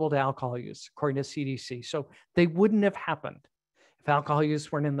attributable to alcohol use, according to CDC. So they wouldn't have happened if alcohol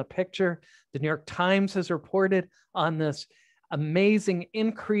use weren't in the picture. The New York Times has reported on this amazing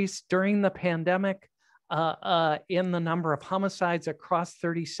increase during the pandemic in the number of homicides across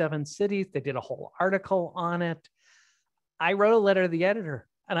 37 cities. They did a whole article on it. I wrote a letter to the editor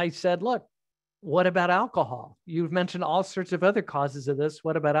and I said, look, what about alcohol? You've mentioned all sorts of other causes of this.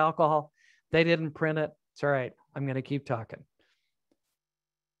 What about alcohol? They didn't print it. It's all right. I'm going to keep talking.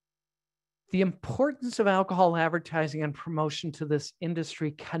 The importance of alcohol advertising and promotion to this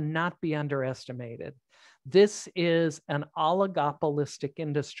industry cannot be underestimated. This is an oligopolistic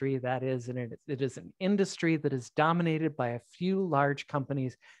industry. That is, and it is an industry that is dominated by a few large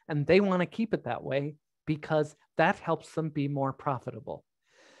companies, and they want to keep it that way because that helps them be more profitable.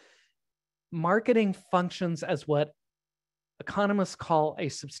 Marketing functions as what economists call a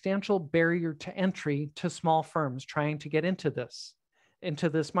substantial barrier to entry to small firms trying to get into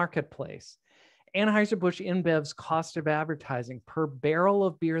this marketplace. Anheuser-Busch InBev's cost of advertising per barrel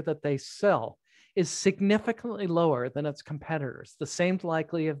of beer that they sell is significantly lower than its competitors. The same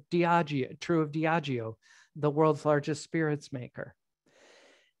likely of Diageo, true of Diageo, the world's largest spirits maker.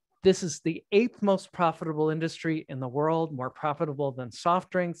 This is the 8th most profitable industry in the world, more profitable than soft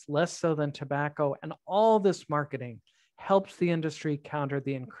drinks, less so than tobacco, and all this marketing helps the industry counter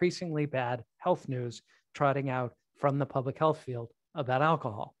the increasingly bad health news trotting out from the public health field about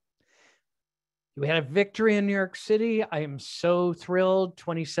alcohol. We had a victory in New York City. I am so thrilled.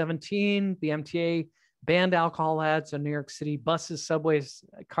 2017, the MTA banned alcohol ads on New York City buses, subways,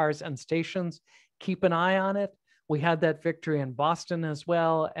 cars, and stations. Keep an eye on it. We had that victory in Boston as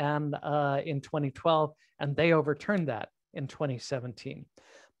well, and in 2012, and they overturned that in 2017.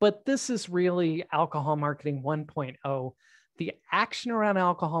 But this is really alcohol marketing 1.0. The action around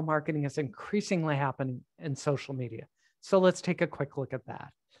alcohol marketing is increasingly happening in social media. So let's take a quick look at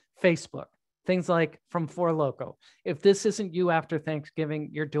that. Facebook, things like from Four Loko. If this isn't you after Thanksgiving,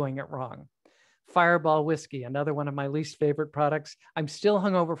 you're doing it wrong. Fireball whiskey, another one of my least favorite products. I'm still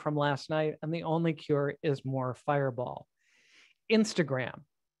hungover from last night, and the only cure is more Fireball. Instagram,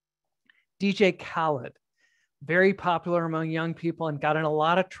 DJ Khaled, very popular among young people and got in a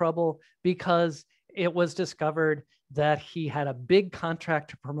lot of trouble because it was discovered that he had a big contract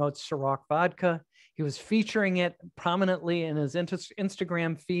to promote Ciroc vodka. He was featuring it prominently in his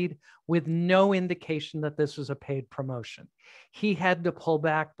Instagram feed with no indication that this was a paid promotion. He had to pull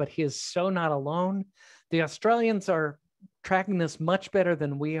back, but he is so not alone. The Australians are tracking this much better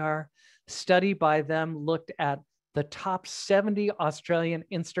than we are. Study by them looked at the top 70 Australian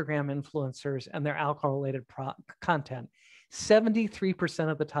Instagram influencers and their alcohol-related content.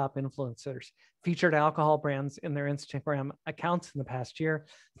 73% of the top influencers featured alcohol brands in their Instagram accounts in the past year.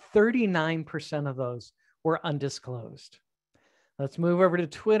 39% of those were undisclosed. Let's move over to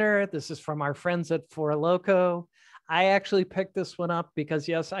Twitter. This is from our friends at Four Loko. I actually picked this one up because,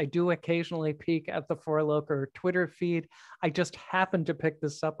 yes, I do occasionally peek at the Four Loko Twitter feed. I just happened to pick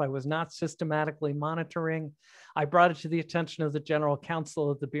this up. I was not systematically monitoring. I brought it to the attention of the General Counsel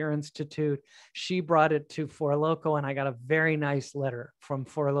of the Beer Institute. She brought it to Four Loko, and I got a very nice letter from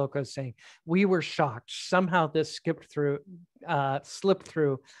Four Loko saying, we were shocked. Somehow this slipped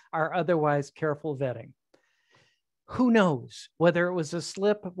through our otherwise careful vetting. Who knows whether it was a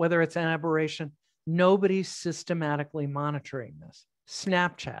slip, whether it's an aberration? Nobody's systematically monitoring this.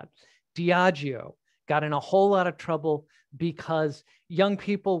 Snapchat, Diageo got in a whole lot of trouble because young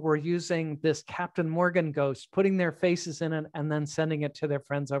people were using this Captain Morgan ghost, putting their faces in it and then sending it to their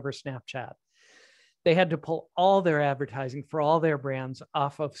friends over Snapchat. They had to pull all their advertising for all their brands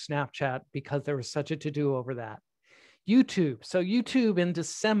off of Snapchat because there was such a to-do over that. YouTube. So YouTube in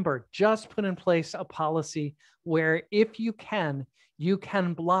December just put in place a policy where if you can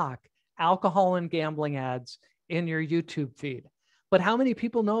block alcohol and gambling ads in your YouTube feed. But how many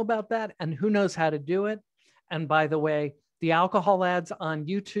people know about that, and who knows how to do it? And by the way, the alcohol ads on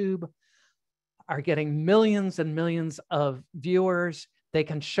YouTube are getting millions and millions of viewers. They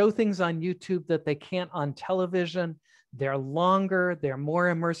can show things on YouTube that they can't on television. They're longer, they're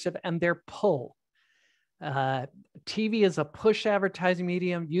more immersive, and they're pull. TV is a push advertising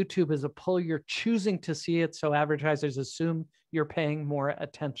medium. YouTube is a pull. You're choosing to see it, so advertisers assume you're paying more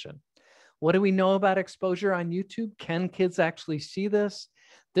attention. What do we know about exposure on YouTube? Can kids actually see this?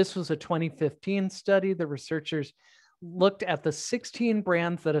 This was a 2015 study. The researchers looked at the 16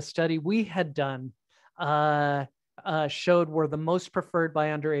 brands that a study we had done showed were the most preferred by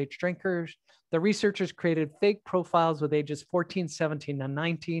underage drinkers. The researchers created fake profiles with ages 14, 17, and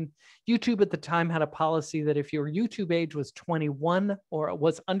 19. YouTube at the time had a policy that if your YouTube age was 21 or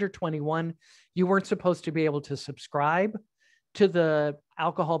was under 21, you weren't supposed to be able to subscribe to the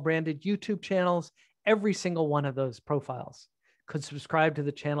alcohol branded YouTube channels. Every single one of those profiles could subscribe to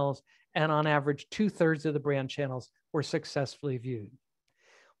the channels, and on average, 2/3 of the brand channels were successfully viewed.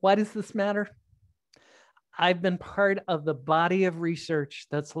 Why does this matter? I've been part of the body of research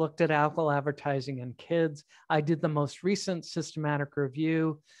that's looked at alcohol advertising in kids. I did the most recent systematic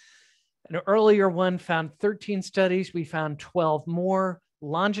review. An earlier one found 13 studies. We found 12 more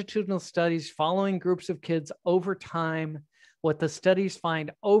longitudinal studies following groups of kids over time. What the studies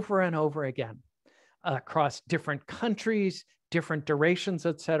find over and over again across different countries, different durations,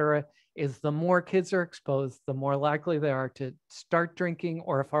 et cetera, is the more kids are exposed, the more likely they are to start drinking,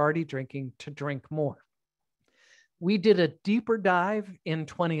 or if already drinking, to drink more. We did a deeper dive in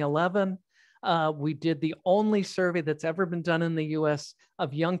 2011. We did the only survey that's ever been done in the US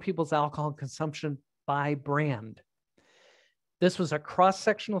of young people's alcohol consumption by brand. This was a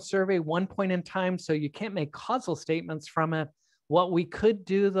cross-sectional survey, one point in time, so you can't make causal statements from it. What we could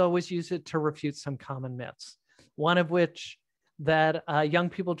do, though, was use it to refute some common myths, one of which that young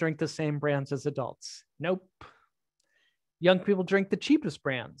people drink the same brands as adults. Nope. Young people drink the cheapest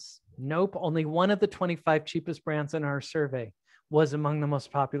brands. Nope. Only one of the 25 cheapest brands in our survey was among the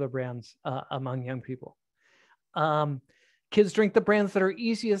most popular brands among young people. Kids drink the brands that are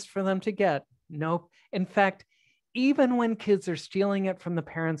easiest for them to get. Nope. In fact, even when kids are stealing it from the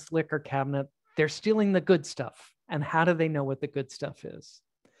parents' liquor cabinet, they're stealing the good stuff. And how do they know what the good stuff is?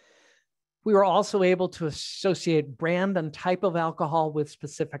 We were also able to associate brand and type of alcohol with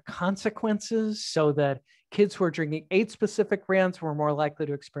specific consequences so that kids who are drinking 8 specific brands were more likely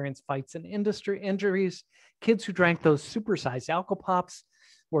to experience fights and industry injuries. Kids who drank those supersized alcopops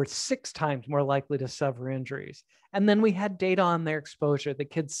were 6 times more likely to suffer injuries. And then we had data on their exposure. The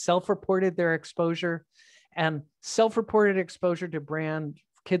kids self-reported their exposure, and self-reported exposure to brand,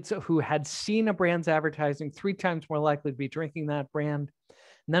 kids who had seen a brand's advertising 3 times more likely to be drinking that brand.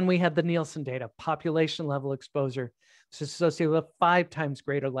 And then we had the Nielsen data, population level exposure, which is associated with a 5 times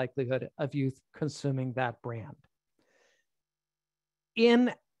greater likelihood of youth consuming that brand.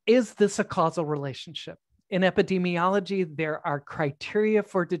 Is this a causal relationship? In epidemiology, there are criteria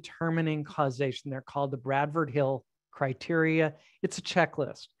for determining causation. They're called the Bradford-Hill criteria. It's a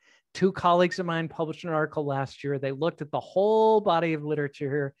checklist. 2 colleagues of mine published an article last year. They looked at the whole body of literature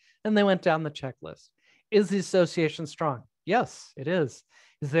here, and they went down the checklist. Is the association strong? Yes, it is.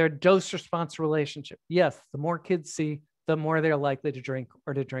 Is there a dose-response relationship? Yes, the more kids see, the more they're likely to drink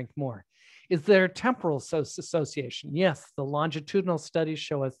or to drink more. Is there a temporal association? Yes, the longitudinal studies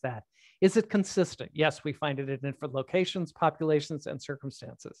show us that. Is it consistent? Yes, we find it in different locations, populations, and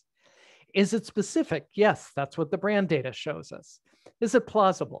circumstances. Is it specific? Yes, that's what the brand data shows us. Is it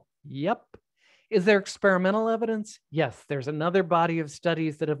plausible? Yep. Is there experimental evidence? Yes, there's another body of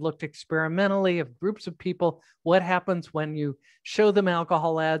studies that have looked experimentally of groups of people, what happens when you show them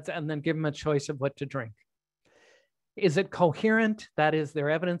alcohol ads and then give them a choice of what to drink. Is it coherent? That is, their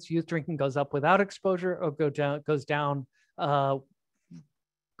evidence youth drinking goes up without exposure or goes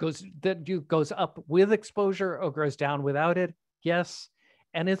up with exposure or goes down without it? Yes.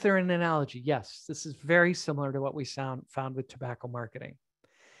 And is there an analogy? Yes. This is very similar to what we found with tobacco marketing.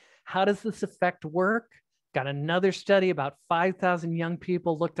 How does this effect work? Got another study, about 5,000 young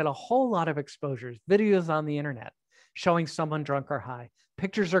people, looked at a whole lot of exposures, videos on the internet showing someone drunk or high,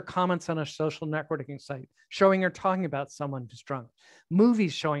 pictures or comments on a social networking site showing or talking about someone who's drunk,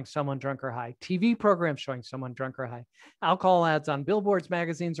 movies showing someone drunk or high, TV programs showing someone drunk or high, alcohol ads on billboards,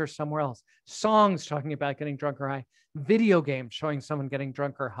 magazines, or somewhere else, songs talking about getting drunk or high, video games showing someone getting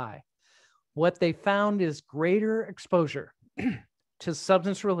drunk or high. What they found is greater exposure to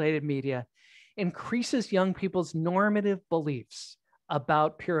substance-related media increases young people's normative beliefs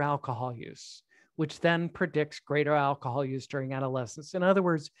about pure alcohol use, which then predicts greater alcohol use during adolescence. In other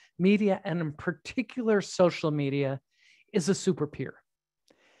words, media, and in particular social media, is a super peer.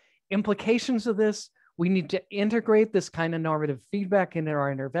 Implications of this: we need to integrate this kind of normative feedback into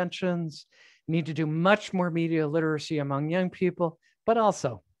our interventions, we need to do much more media literacy among young people, but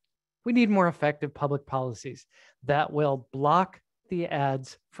also we need more effective public policies that will block the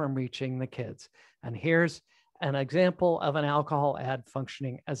ads from reaching the kids. And here's an example of an alcohol ad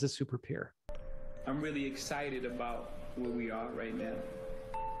functioning as a super peer. I'm really excited about where we are right now.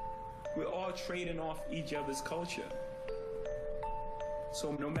 We're all trading off each other's culture.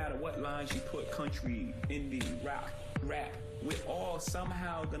 So no matter what lines you put, country, indie, rock, rap, we're all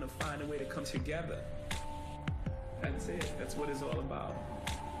somehow gonna find a way to come together. That's it. That's what it's all about.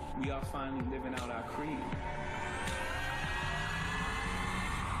 We are finally living out our creed.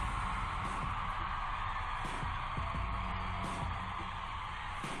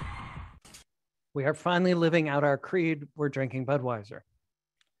 We are finally living out our creed. We're drinking Budweiser.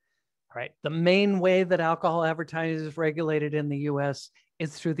 All right. The main way that alcohol advertising is regulated in the US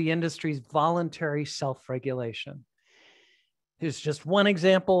is through the industry's voluntary self-regulation. Here's just one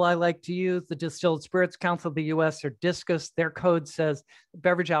example I like to use. The Distilled Spirits Council of the US, or DISCUS, their code says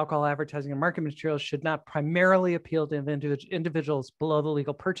beverage alcohol advertising and marketing materials should not primarily appeal to individuals below the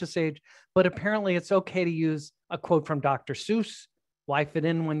legal purchase age, but apparently it's okay to use a quote from Dr. Seuss, "Why fit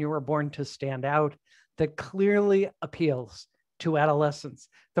in when you were born to stand out," that clearly appeals to adolescents.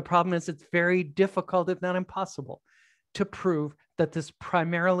 The problem is it's very difficult, if not impossible, to prove that this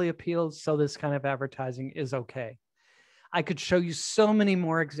primarily appeals, so this kind of advertising is okay. I could show you so many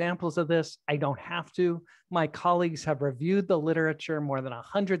more examples of this. I don't have to. My colleagues have reviewed the literature, more than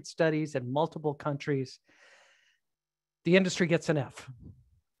 100 studies in multiple countries. The industry gets an F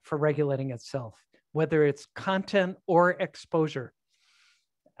for regulating itself, whether it's content or exposure.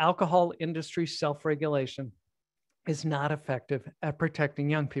 Alcohol industry self-regulation is not effective at protecting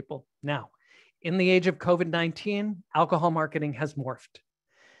young people. Now, in the age of COVID-19, alcohol marketing has morphed.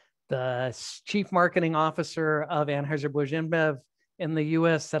 The chief marketing officer of Anheuser-Busch InBev in the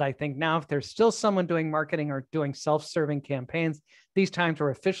US said, I think now if there's still someone doing marketing or doing self-serving campaigns, these times are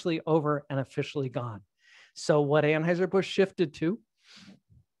officially over and officially gone. So what Anheuser-Busch shifted to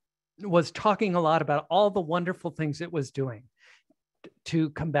was talking a lot about all the wonderful things it was doing to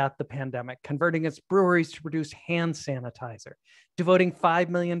combat the pandemic, converting its breweries to produce hand sanitizer, devoting $5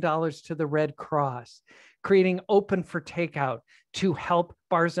 million to the Red Cross, creating Open for Takeout to help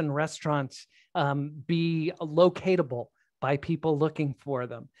bars and restaurants be locatable by people looking for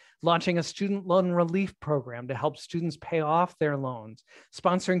them, launching a student loan relief program to help students pay off their loans,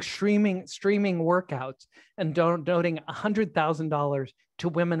 sponsoring streaming workouts, and donating $100,000 to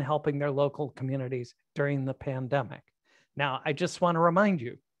women helping their local communities during the pandemic. Now, I just want to remind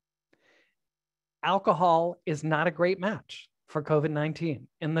you, alcohol is not a great match for COVID-19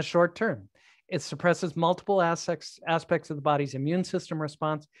 in the short term. It suppresses multiple aspects of the body's immune system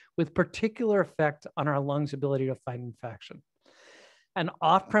response, with particular effect on our lungs' ability to fight infection. And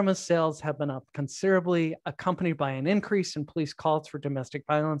off-premise sales have been up considerably, accompanied by an increase in police calls for domestic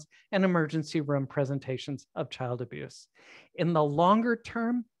violence and emergency room presentations of child abuse. In the longer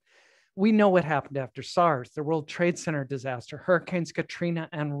term, we know what happened after SARS, the World Trade Center disaster, Hurricanes Katrina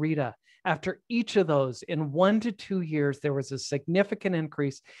and Rita. After each of those, in 1 to 2 years, there was a significant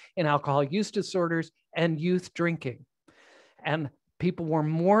increase in alcohol use disorders and youth drinking. And people were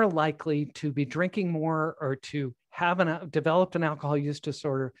more likely to be drinking more or to have developed an alcohol use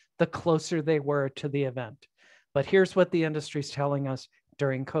disorder the closer they were to the event. But here's what the industry is telling us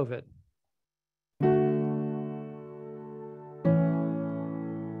during COVID.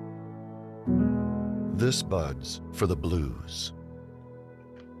 This buds for the Blues,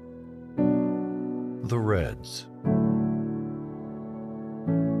 the Reds,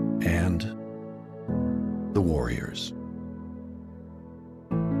 and the Warriors.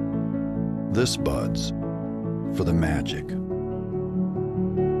 This buds for the Magic,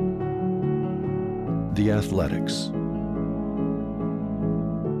 the Athletics,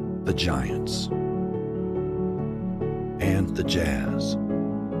 the Giants, and the Jazz.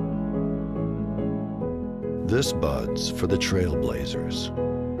 This buds for the Trailblazers,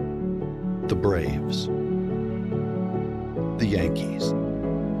 the Braves, the Yankees,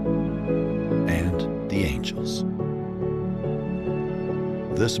 and the Angels.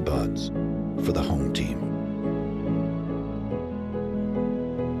 This buds for the home team.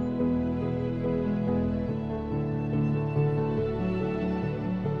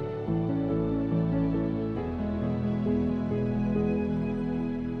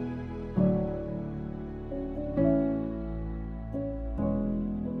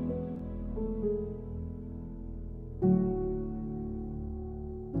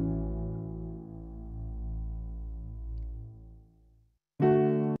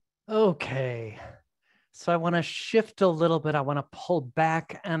 Okay, so I want to shift a little bit. I want to pull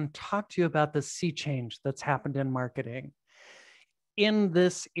back and talk to you about the sea change that's happened in marketing. In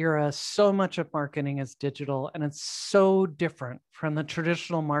this era, so much of marketing is digital, and it's so different from the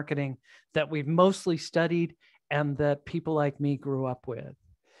traditional marketing that we've mostly studied and that people like me grew up with.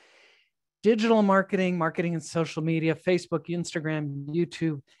 Digital marketing, marketing in social media, Facebook, Instagram,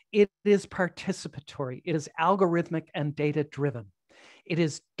 YouTube, it is participatory. It is algorithmic and data-driven. It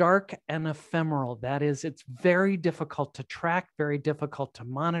is dark and ephemeral. That is, it's very difficult to track, very difficult to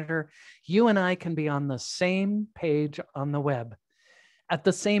monitor. You and I can be on the same page on the web at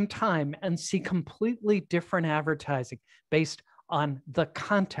the same time and see completely different advertising based on the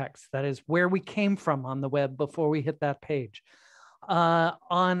context, that is, where we came from on the web before we hit that page,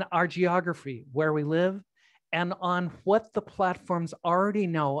 on our geography, where we live, and on what the platforms already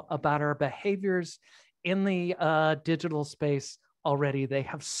know about our behaviors in the digital space already. They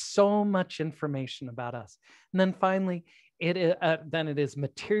have so much information about us. And then finally, it is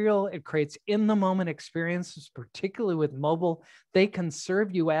material. It creates in-the-moment experiences, particularly with mobile. They can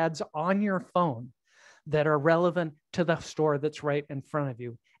serve you ads on your phone that are relevant to the store that's right in front of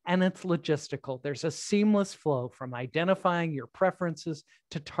you. And it's logistical. There's a seamless flow from identifying your preferences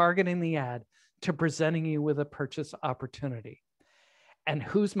to targeting the ad to presenting you with a purchase opportunity. And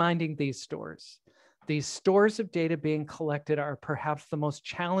who's minding these stores? These stores of data being collected are perhaps the most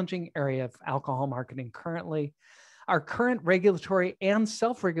challenging area of alcohol marketing currently. Our current regulatory and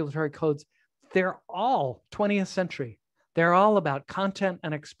self-regulatory codes, they're all 20th century. They're all about content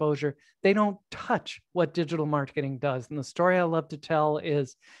and exposure. They don't touch what digital marketing does. And the story I love to tell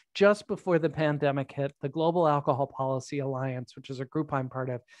is just before the pandemic hit, the Global Alcohol Policy Alliance, which is a group I'm part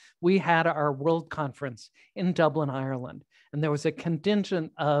of, we had our world conference in Dublin, Ireland. And there was a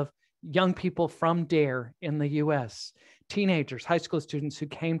contingent of young people from DARE in the US, teenagers, high school students who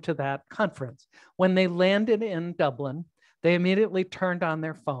came to that conference. When they landed in Dublin, they immediately turned on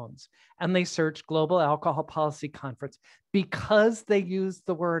their phones and they searched Global Alcohol Policy Conference. Because they used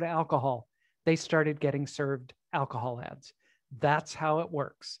the word alcohol, they started getting served alcohol ads. That's how it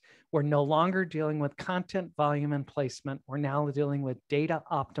works. We're no longer dealing with content, volume, and placement. We're now dealing with data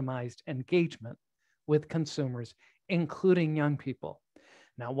optimized engagement with consumers, including young people.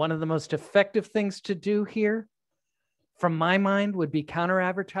 Now, one of the most effective things to do here, from my mind, would be counter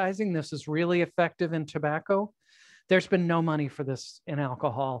advertising. This is really effective in tobacco. There's been no money for this in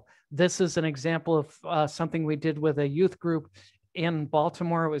alcohol. This is an example of something we did with a youth group in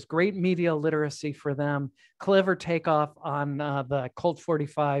Baltimore. It was great media literacy for them, clever takeoff on the Colt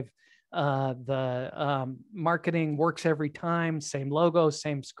 45. Marketing works every time, same logo,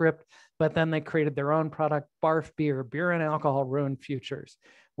 same script, but then they created their own product, Barf Beer, beer and alcohol ruin futures,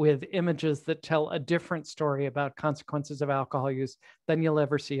 with images that tell a different story about consequences of alcohol use than you'll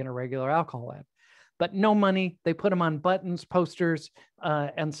ever see in a regular alcohol ad. But no money. They put them on buttons, posters,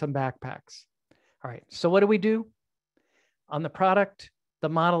 and some backpacks. All right, so what do? On the product, the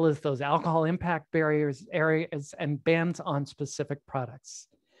model is those alcohol impact barriers, areas, and bans on specific products.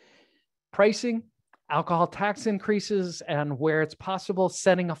 Pricing, alcohol tax increases, and where it's possible,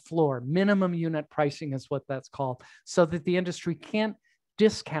 setting a floor. Minimum unit pricing is what that's called, so that the industry can't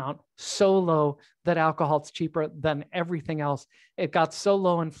discount so low that alcohol is cheaper than everything else. It got so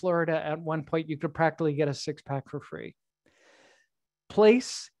low in Florida at one point, you could practically get a 6-pack for free.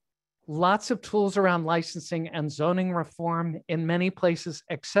 Place, lots of tools around licensing and zoning reform in many places,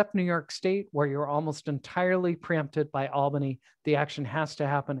 except New York State, where you're almost entirely preempted by Albany. The action has to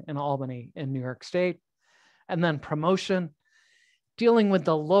happen in Albany in New York State. And then promotion, dealing with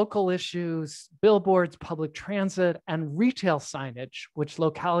the local issues, billboards, public transit, and retail signage, which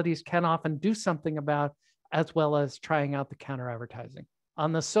localities can often do something about, as well as trying out the counter advertising.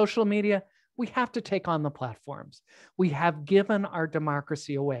 On the social media, we have to take on the platforms. We have given our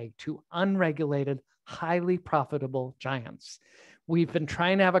democracy away to unregulated, highly profitable giants. We've been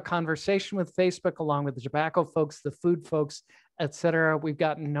trying to have a conversation with Facebook, along with the tobacco folks, the food folks, et cetera. We've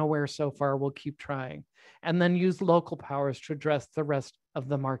gotten nowhere so far. We'll keep trying. And then use local powers to address the rest of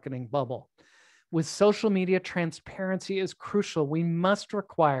the marketing bubble. With social media, transparency is crucial. We must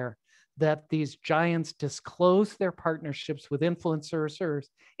require that these giants disclose their partnerships with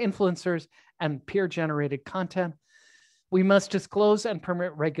influencers and peer-generated content. We must disclose and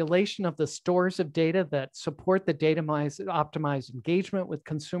permit regulation of the stores of data that support the data-optimized engagement with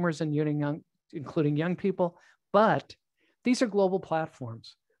consumers and including young people. But these are global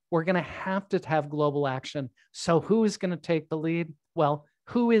platforms. We're going to have global action. So who is going to take the lead? Well,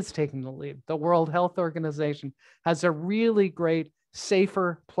 who is taking the lead? The World Health Organization has a really great,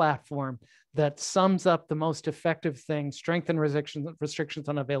 safer platform that sums up the most effective things: strengthen restrictions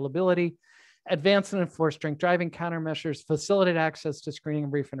on availability, advance and enforce drink driving countermeasures, facilitate access to screening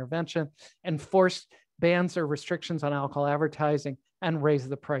and brief intervention, enforce bans or restrictions on alcohol advertising, and raise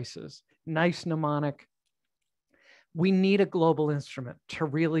the prices. Nice mnemonic. We need a global instrument to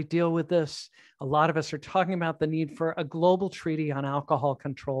really deal with this. A lot of us are talking about the need for a global treaty on alcohol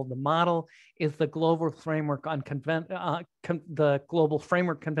control. The model is the Global Framework on the Global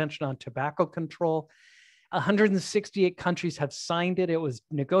Framework Convention on Tobacco Control. 168 countries have signed it. It was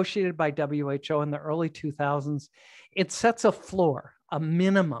negotiated by WHO in the early 2000s. It sets a floor, a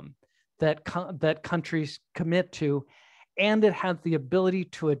minimum that countries commit to, and it has the ability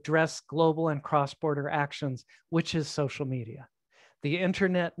to address global and cross-border actions, which is social media. The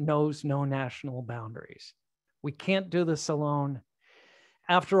internet knows no national boundaries. We can't do this alone.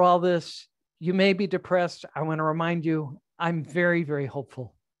 After all this, you may be depressed. I want to remind you, I'm very, very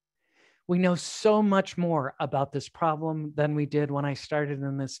hopeful. We know so much more about this problem than we did when I started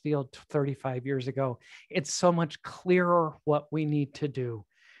in this field 35 years ago. It's so much clearer what we need to do.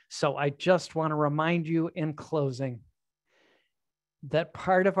 So I just want to remind you in closing that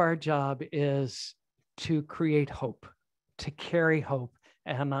part of our job is to create hope, to carry hope.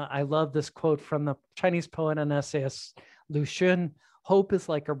 And I love this quote from the Chinese poet and essayist Lu Xun: "Hope is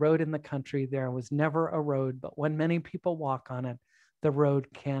like a road in the country. There was never a road, but when many people walk on it, the road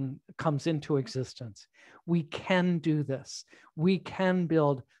comes into existence." We can do this. We can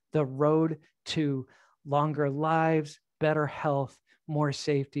build the road to longer lives, better health, more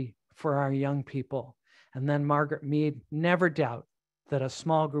safety for our young people. And then Margaret Mead: "Never doubt that a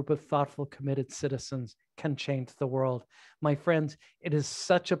small group of thoughtful, committed citizens can change the world." My friends, it is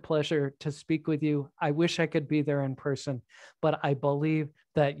such a pleasure to speak with you. I wish I could be there in person, but I believe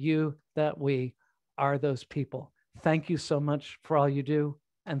that we are those people. Thank you so much for all you do,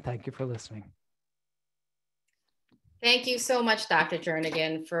 and thank you for listening. Thank you so much, Dr.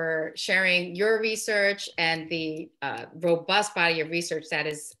 Jernigan, for sharing your research and the robust body of research that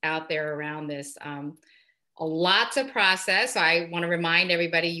is out there around this. a lot to process. So I want to remind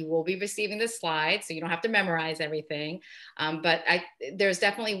everybody you will be receiving the slides, so you don't have to memorize everything. But there's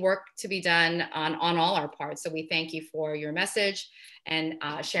definitely work to be done on all our parts. So we thank you for your message and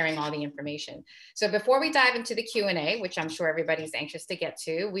sharing all the information. So before we dive into the Q&A, which I'm sure everybody's anxious to get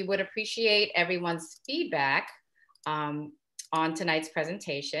to, we would appreciate everyone's feedback on tonight's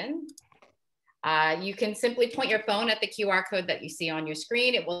presentation. You can simply point your phone at the QR code that you see on your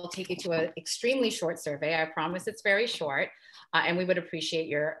screen. It will take you to an extremely short survey. I promise it's very short, and we would appreciate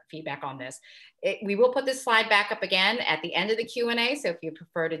your feedback on this. We will put this slide back up again at the end of the Q&A, so if you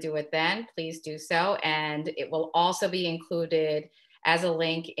prefer to do it then, please do so. And it will also be included as a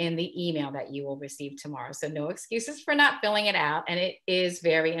link in the email that you will receive tomorrow. So no excuses for not filling it out, and it is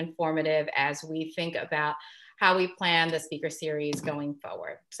very informative as we think about how we plan the speaker series going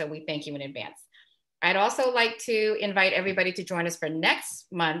forward. So we thank you in advance. I'd also like to invite everybody to join us for next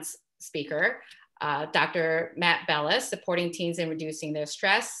month's speaker, Dr. Matt Bellis, supporting teens in reducing their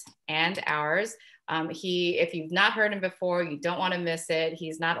stress and ours. If you've not heard him before, you don't want to miss it.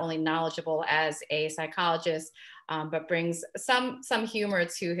 He's not only knowledgeable as a psychologist, but brings some humor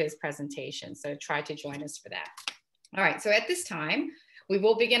to his presentation. So try to join us for that. All right, so at this time, we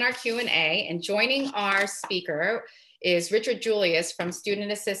will begin our Q&A, and joining our speaker is Richard Julius from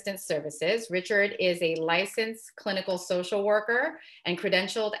Student Assistance Services. Richard is a licensed clinical social worker and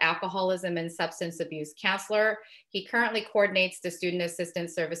credentialed alcoholism and substance abuse counselor. He currently coordinates the Student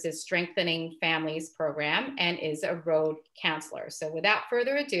Assistance Services Strengthening Families program and is a road counselor. So without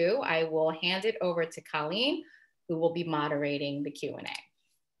further ado, I will hand it over to Colleen, who will be moderating the Q&A.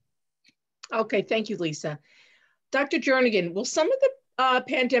 Okay, thank you, Lisa. Dr. Jernigan, will some of the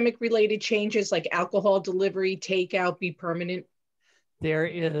pandemic-related changes like alcohol delivery, takeout be permanent?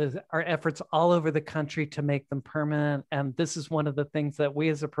 There are efforts all over the country to make them permanent. And this is one of the things that we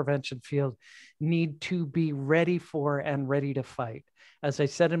as a prevention field need to be ready for and ready to fight. As I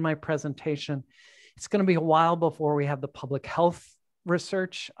said in my presentation, it's going to be a while before we have the public health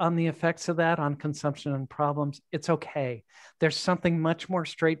research on the effects of that on consumption and problems. It's okay. There's something much more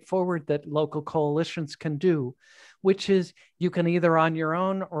straightforward that local coalitions can do, which is you can either on your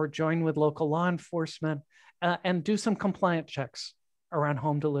own or join with local law enforcement and do some compliance checks around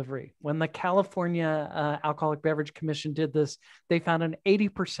home delivery. When the California Alcoholic Beverage Commission did this, they found an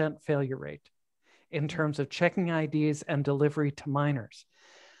 80% failure rate in terms of checking IDs and delivery to minors.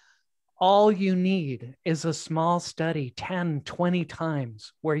 All you need is a small study, 10, 20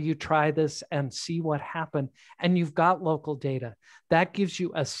 times, where you try this and see what happened, and you've got local data. That gives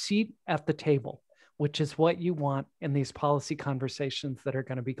you a seat at the table, which is what you want in these policy conversations that are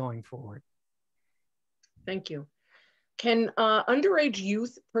going to be going forward. Thank you. Can underage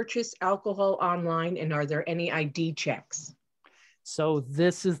youth purchase alcohol online, and are there any ID checks? So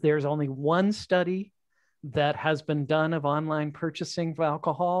there's only one study that has been done of online purchasing of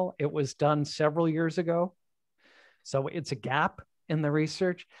alcohol. It was done several years ago. So it's a gap in the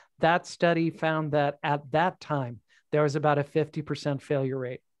research. That study found that at that time, there was about a 50% failure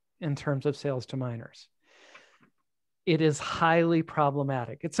rate in terms of sales to minors. It is highly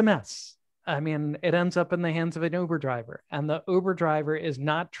problematic. It's a mess. I mean, it ends up in the hands of an Uber driver, and the Uber driver is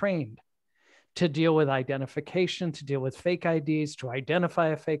not trained to deal with identification, to deal with fake IDs, to identify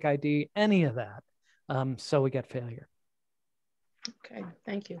a fake ID, any of that. So we get failure. Okay,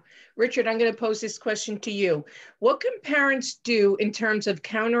 thank you. Richard, I'm going to pose this question to you. What can parents do in terms of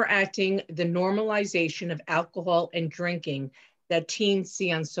counteracting the normalization of alcohol and drinking that teens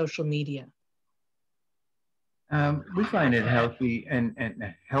see on social media? We find it healthy and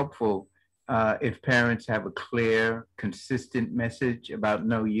helpful if parents have a clear, consistent message about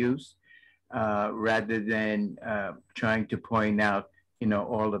no use, rather than trying to point out,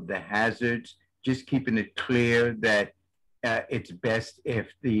 all of the hazards. Just keeping it clear that it's best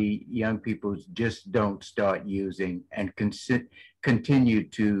if the young people just don't start using and continue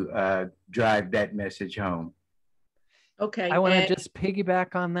to drive that message home. Okay. I want to just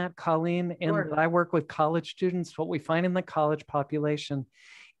piggyback on that, Colleen. Sure. And I work with college students. What we find in the college population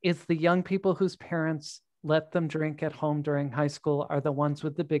is the young people whose parents let them drink at home during high school are the ones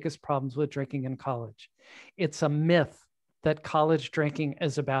with the biggest problems with drinking in college. It's a myth that college drinking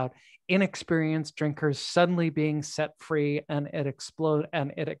is about inexperienced drinkers suddenly being set free and it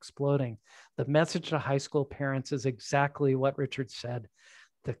exploding. The message to high school parents is exactly what Richard said.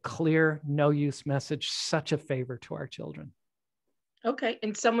 The clear, no use message, such a favor to our children. Okay,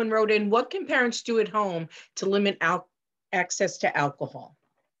 and someone wrote in, what can parents do at home to limit access to alcohol?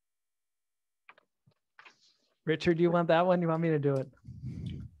 Richard, do you want that one? You want me to do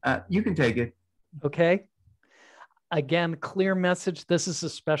it? You can take it. Okay. Again, clear message. This is a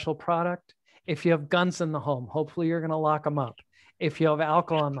special product. If you have guns in the home, hopefully you're going to lock them up. If you have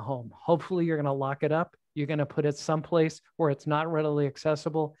alcohol in the home, hopefully you're going to lock it up. You're going to put it someplace where it's not readily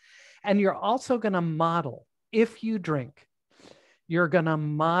accessible. And you're also going to model, if you drink, you're going to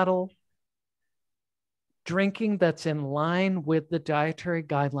model drinking that's in line with the dietary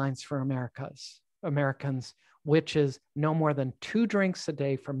guidelines for Americans, which is no more than 2 drinks a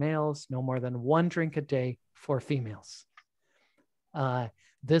day for males, no more than 1 drink a day for females.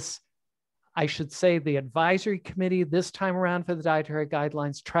 I should say the advisory committee this time around for the dietary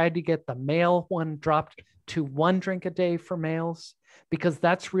guidelines tried to get the male one dropped to 1 drink a day for males, because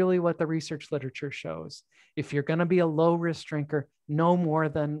that's really what the research literature shows. If you're going to be a low risk drinker, no more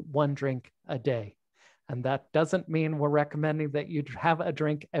than 1 drink a day. And that doesn't mean we're recommending that you have a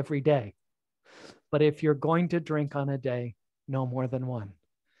drink every day. But if you're going to drink on a day, no more than 1.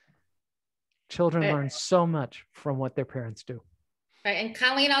 Children learn so much from what their parents do. Right. And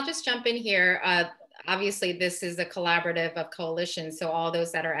Colleen, I'll just jump in here. Obviously, this is a collaborative of coalitions. So all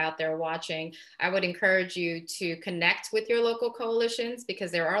those that are out there watching, I would encourage you to connect with your local coalitions,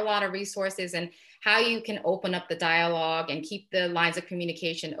 because there are a lot of resources and how you can open up the dialogue and keep the lines of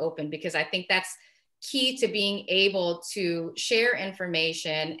communication open, because I think that's key to being able to share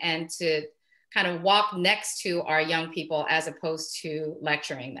information and to kind of walk next to our young people as opposed to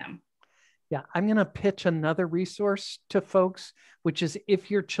lecturing them. Yeah, I'm going to pitch another resource to folks, which is if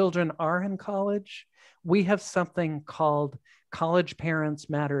your children are in college, we have something called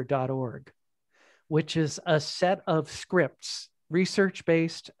collegeparentsmatter.org, which is a set of scripts,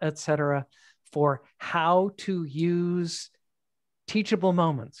 research-based, et cetera, for how to use teachable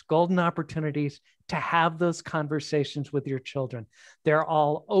moments, golden opportunities to have those conversations with your children. They're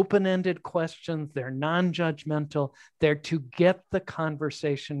all open-ended questions. They're non-judgmental. They're to get the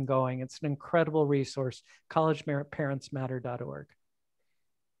conversation going. It's an incredible resource, collegeparentsmatter.org.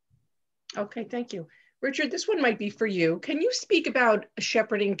 Okay, thank you. Richard, this one might be for you. Can you speak about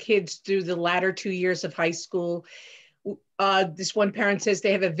shepherding kids through the latter 2 years of high school? This one parent says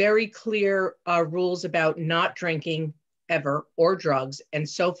they have a very clear rules about not drinking ever or drugs. And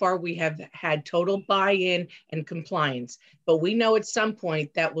so far we have had total buy-in and compliance, but we know at some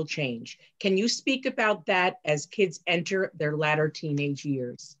point that will change. Can you speak about that as kids enter their latter teenage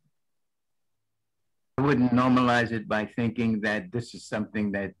years? I wouldn't normalize it by thinking that this is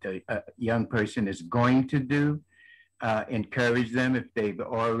something that a young person is going to do. Encourage them, if they've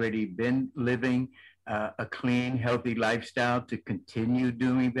already been living a clean, healthy lifestyle, to continue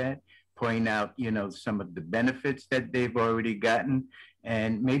doing that. Point out, some of the benefits that they've already gotten,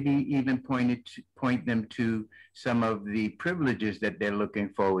 and maybe even point them to some of the privileges that they're looking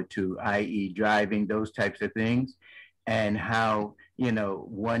forward to, i.e. driving, those types of things, and how,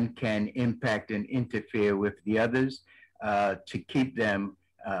 one can impact and interfere with the others to keep them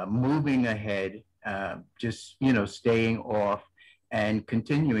moving ahead, just, staying off and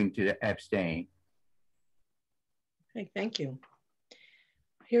continuing to abstain. Okay, thank you.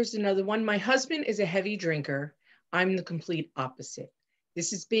 Here's another one. My husband is a heavy drinker. I'm the complete opposite.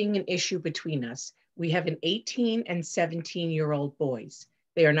 This is being an issue between us. We have an 18 and 17-year-old boys.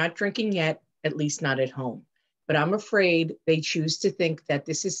 They are not drinking yet, at least not at home. But I'm afraid they choose to think that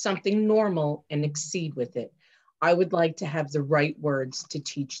this is something normal and exceed with it. I would like to have the right words to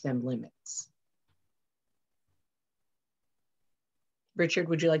teach them limits. Richard,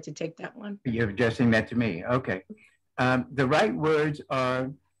 would you like to take that one? You're addressing that to me. Okay. The right words are,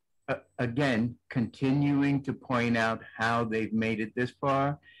 again, continuing to point out how they've made it this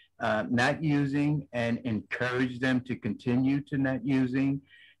far, not using, and encourage them to continue to not using,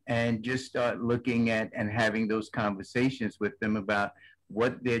 and just start looking at and having those conversations with them about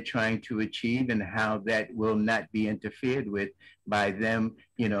what they're trying to achieve and how that will not be interfered with by them,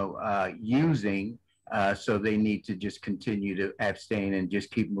 using. So they need to just continue to abstain and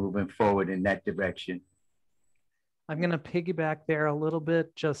just keep moving forward in that direction. I'm going to piggyback there a little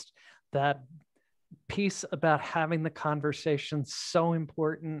bit, just that piece about having the conversation, so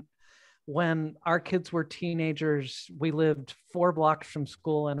important. When our kids were teenagers, we lived 4 blocks from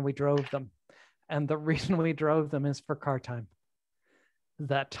school and we drove them. And the reason we drove them is for car time.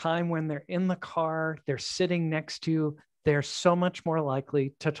 That time when they're in the car, they're sitting next to you, they're so much more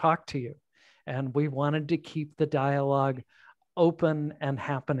likely to talk to you. And we wanted to keep the dialogue open and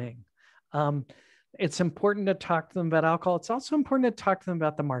happening. It's important to talk to them about alcohol. It's also important to talk to them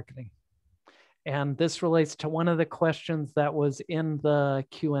about the marketing. And this relates to one of the questions that was in the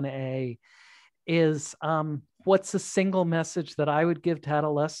Q&A is, what's the single message that I would give to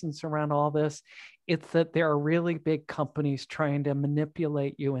adolescents around all this? It's that there are really big companies trying to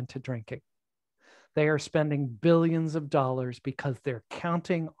manipulate you into drinking. They are spending billions of dollars because they're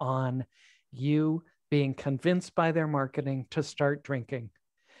counting on you being convinced by their marketing to start drinking.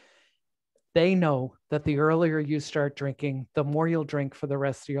 They know that the earlier you start drinking, the more you'll drink for the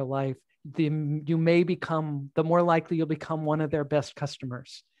rest of your life. The more likely you'll become one of their best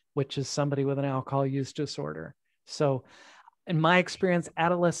customers, which is somebody with an alcohol use disorder. So in my experience,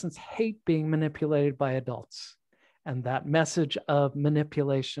 adolescents hate being manipulated by adults. And that message of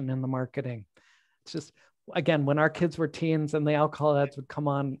manipulation in the marketing, it's just, again, when our kids were teens and the alcohol ads would come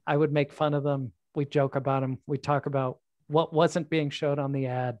on, I would make fun of them. We'd joke about them. We'd talk about what wasn't being showed on the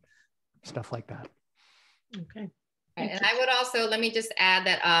ad, stuff like that. Okay. And I would also, let me just add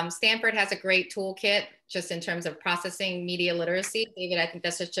that Stanford has a great toolkit just in terms of processing media literacy. David, I think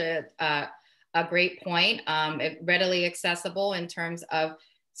that's such a great point. Readily accessible in terms of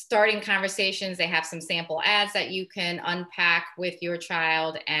starting conversations. They have some sample ads that you can unpack with your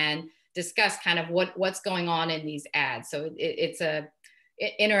child and discuss kind of what's going on in these ads. So it's a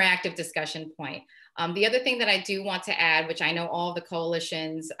interactive discussion point. The other thing that I do want to add, which I know all the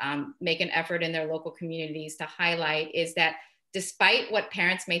coalitions make an effort in their local communities to highlight, is that despite what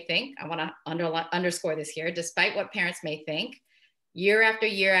parents may think, I want to underscore this here, despite what parents may think, year after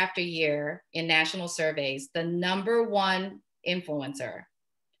year after year in national surveys, the number one influencer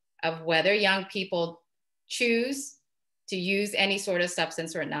of whether young people choose to use any sort of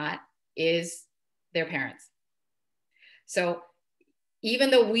substance or not is their parents. So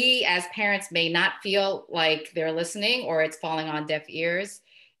even though we as parents may not feel like they're listening or it's falling on deaf ears,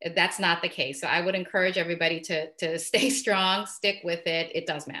 that's not the case. So I would encourage everybody to stay strong, stick with it. It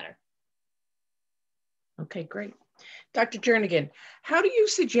does matter. Okay, great. Dr. Jernigan, how do you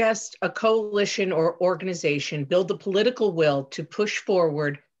suggest a coalition or organization build the political will to push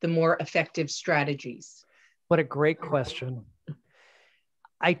forward the more effective strategies? What a great question.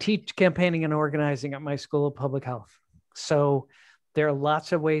 I teach campaigning and organizing at my School of Public Health. So there are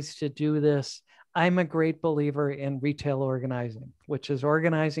lots of ways to do this. I'm a great believer in retail organizing, which is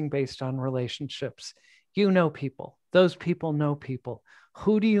organizing based on relationships. You know people, those people know people.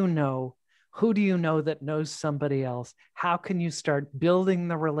 Who do you know? Who do you know that knows somebody else? How can you start building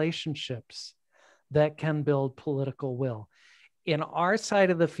the relationships that can build political will? In our side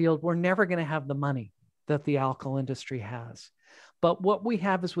of the field, we're never going to have the money that the alcohol industry has. But what we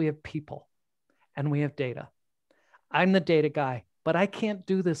have is we have people and we have data. I'm the data guy, but I can't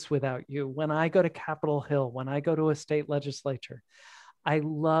do this without you. When I go to Capitol Hill, when I go to a state legislature, I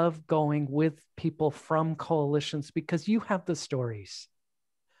love going with people from coalitions because you have the stories.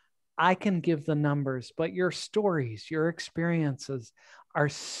 I can give the numbers, but your stories, your experiences are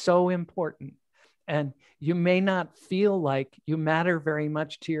so important. And you may not feel like you matter very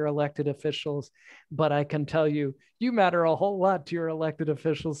much to your elected officials, but I can tell you, you matter a whole lot to your elected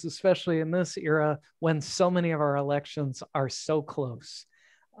officials, especially in this era when so many of our elections are so close.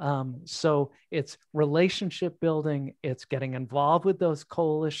 So it's relationship building, it's getting involved with those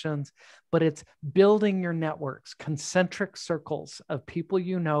coalitions, but it's building your networks, concentric circles of people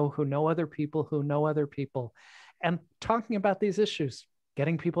you know who know other people who know other people, and talking about these issues,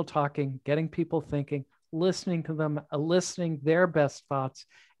 getting people talking, getting people thinking, listening to them, listening their best thoughts,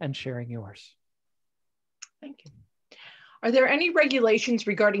 and sharing yours. Thank you. Are there any regulations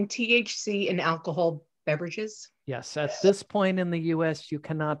regarding THC in alcohol beverages? Yes, at this point in the US, you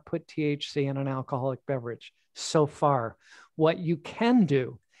cannot put THC in an alcoholic beverage so far. What you can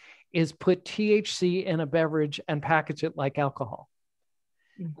do is put THC in a beverage and package it like alcohol.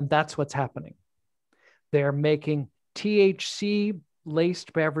 And that's what's happening. They're making THC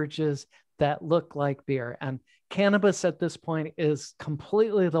laced beverages that look like beer. And cannabis at this point is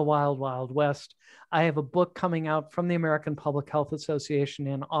completely the wild, wild west. I have a book coming out from the American Public Health Association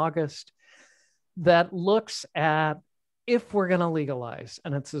in August that looks at if we're going to legalize,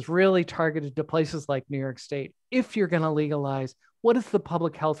 and it's really targeted to places like New York State. If you're going to legalize, what does the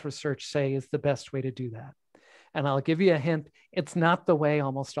public health research say is the best way to do that? And I'll give you a hint. It's not the way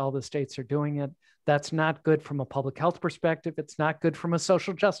almost all the states are doing it. That's not good from a public health perspective. It's not good from a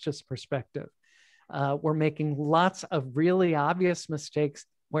social justice perspective. We're making lots of really obvious mistakes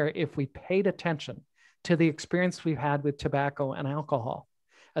where if we paid attention to the experience we've had with tobacco and alcohol,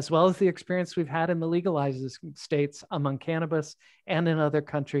 as well as the experience we've had in the legalized states among cannabis and in other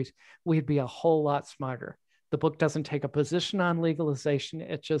countries, we'd be a whole lot smarter. The book doesn't take a position on legalization.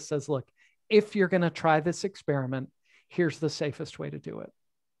 It just says, look, if you're going to try this experiment, here's the safest way to do it.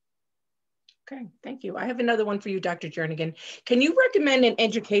 Okay, thank you. I have another one for you, Dr. Jernigan. Can you recommend an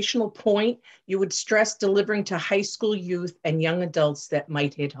educational point you would stress delivering to high school youth and young adults that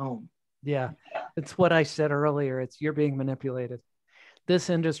might hit home? Yeah, it's what I said earlier. You're being manipulated. This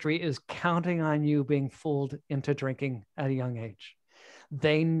industry is counting on you being fooled into drinking at a young age.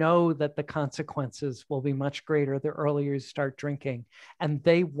 They know that the consequences will be much greater the earlier you start drinking. And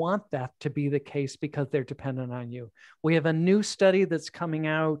they want that to be the case because they're dependent on you. We have a new study that's coming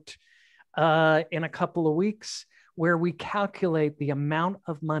out in a couple of weeks where we calculate the amount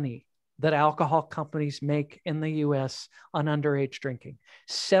of money that alcohol companies make in the US on underage drinking.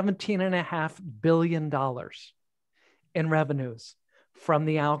 $17.5 billion in revenues from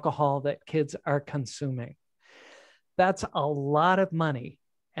the alcohol that kids are consuming. That's a lot of money.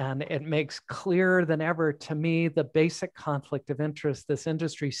 And it makes clearer than ever to me the basic conflict of interest. This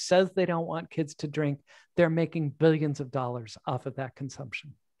industry says they don't want kids to drink. They're making billions of dollars off of that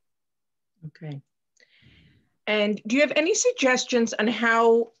consumption. Okay. And do you have any suggestions on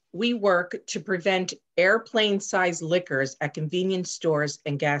how we work to prevent airplane-sized liquors at convenience stores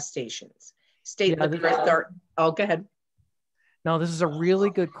and gas stations? State liquor authority. Oh, go ahead. No, this is a really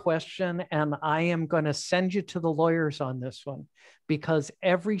good question, and I am going to send you to the lawyers on this one because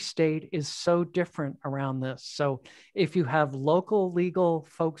every state is so different around this. So if you have local legal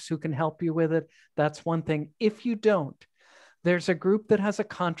folks who can help you with it, that's one thing. If you don't, there's a group that has a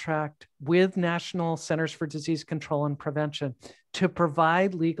contract with National Centers for Disease Control and Prevention to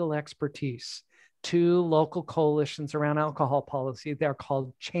provide legal expertise to local coalitions around alcohol policy. They're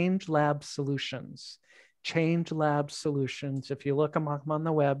called Change Lab Solutions. Change Lab Solutions. If you look them up on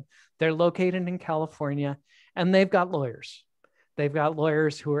the web, they're located in California and they've got lawyers. They've got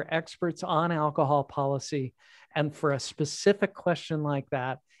lawyers who are experts on alcohol policy. And for a specific question like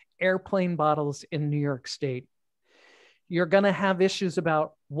that, airplane bottles in New York State, you're going to have issues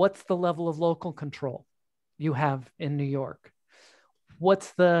about what's the level of local control you have in New York.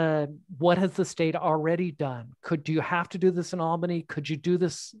 What has the state already done? Do you have to do this in Albany? Could you do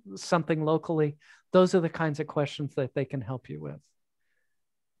this something locally? Those are the kinds of questions that they can help you with.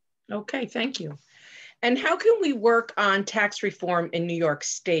 Okay, thank you. And how can we work on tax reform in New York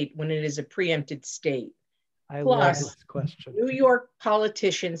State when it is a preempted state? I love this question. New York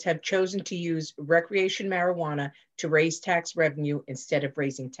politicians have chosen to use recreation marijuana to raise tax revenue instead of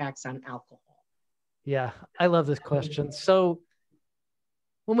raising tax on alcohol. Yeah, I love this question. So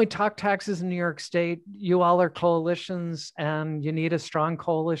when we talk taxes in New York State, you all are coalitions and you need a strong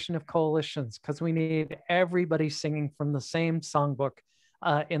coalition of coalitions because we need everybody singing from the same songbook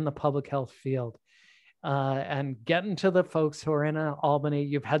in the public health field. And getting to the folks who are in Albany,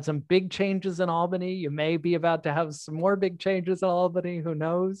 you've had some big changes in Albany. You may be about to have some more big changes in Albany, who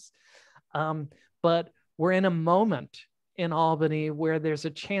knows? But we're in a moment in Albany where there's a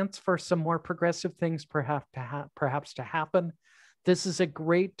chance for some more progressive things perhaps to happen. This is a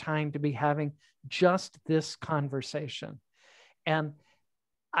great time to be having just this conversation. And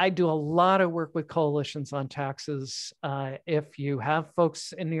I do a lot of work with coalitions on taxes. If you have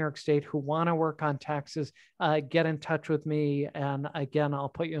folks in New York State who want to work on taxes, get in touch with me. And again, I'll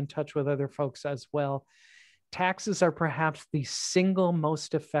put you in touch with other folks as well. Taxes are perhaps the single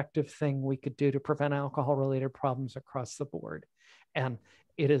most effective thing we could do to prevent alcohol-related problems across the board. And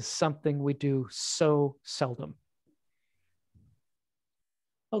it is something we do so seldom.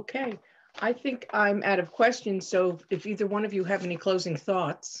 Okay, I think I'm out of questions. So if either one of you have any closing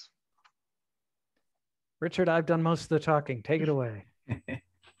thoughts. Richard, I've done most of the talking. Take it away.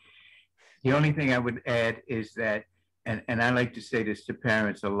 The only thing I would add is that, and I like to say this to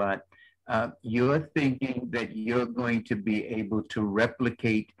parents a lot, you're thinking that you're going to be able to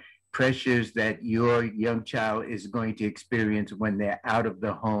replicate pressures that your young child is going to experience when they're out of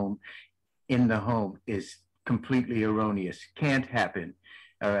the home, in the home, is completely erroneous. Can't happen.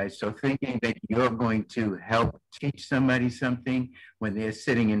 All right, so thinking that you're going to help teach somebody something when they're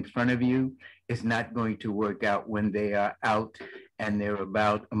sitting in front of you is not going to work out when they are out and they're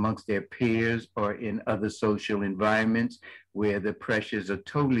about amongst their peers or in other social environments where the pressures are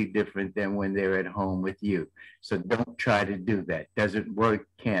totally different than when they're at home with you. So don't try to do that. Doesn't work,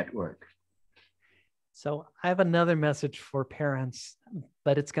 can't work. So I have another message for parents,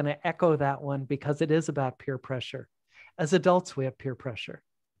 but it's going to echo that one because it is about peer pressure. As adults, we have peer pressure.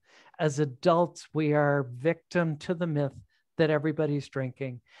 As adults, we are victim to the myth that everybody's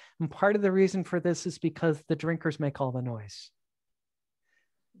drinking. And part of the reason for this is because the drinkers make all the noise.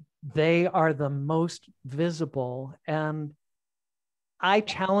 They are the most visible. And I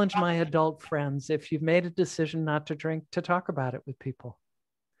challenge my adult friends, if you've made a decision not to drink, to talk about it with people,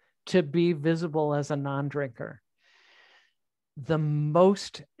 to be visible as a non-drinker. The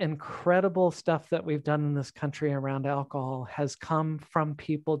most incredible stuff that we've done in this country around alcohol has come from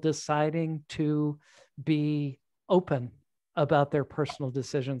people deciding to be open about their personal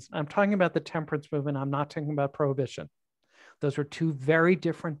decisions. I'm talking about the temperance movement. I'm not talking about prohibition. Those are two very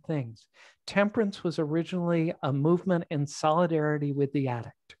different things. Temperance was originally a movement in solidarity with the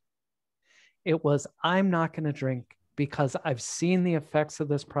addict. It was, I'm not going to drink because I've seen the effects of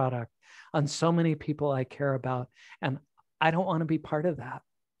this product on so many people I care about, and I don't want to be part of that.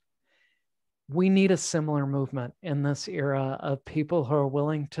 We need a similar movement in this era of people who are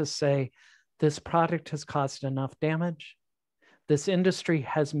willing to say, this product has caused enough damage. This industry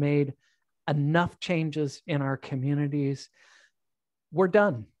has made enough changes in our communities. We're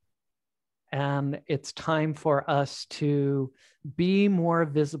done. And it's time for us to be more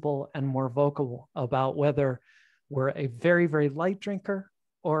visible and more vocal about whether we're a very, very light drinker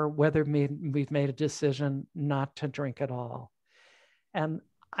or whether we've made a decision not to drink at all. And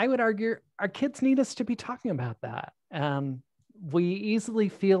I would argue our kids need us to be talking about that. We easily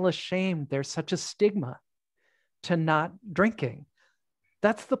feel ashamed. There's such a stigma to not drinking.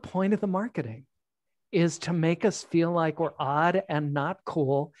 That's the point of the marketing, is to make us feel like we're odd and not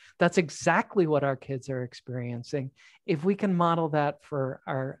cool. That's exactly what our kids are experiencing. If we can model that for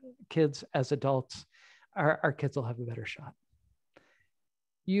our kids as adults, our kids will have a better shot.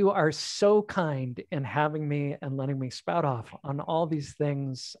 You are so kind in having me and letting me spout off on all these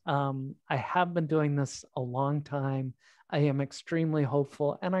things. I have been doing this a long time. I am extremely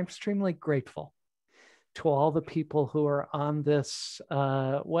hopeful, and I'm extremely grateful to all the people who are on this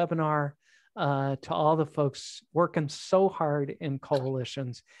webinar, to all the folks working so hard in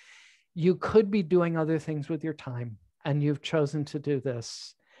coalitions. You could be doing other things with your time, and you've chosen to do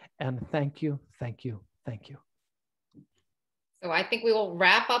this. And thank you, thank you, thank you. So I think we will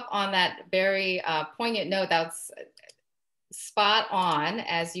wrap up on that very poignant note. That's spot on,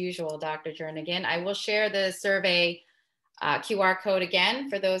 as usual, Dr. Jernigan. I will share the survey QR code again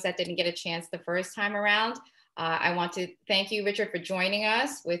for those that didn't get a chance the first time around. I want to thank you, Richard, for joining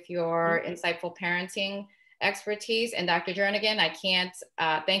us with your insightful parenting expertise. And Dr. Jernigan, I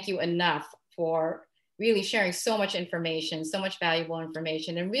can't thank you enough for really sharing so much information, so much valuable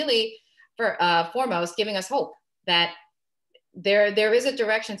information, and really, for foremost, giving us hope that there is a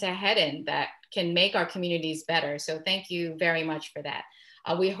direction to head in that can make our communities better. So thank you very much for that.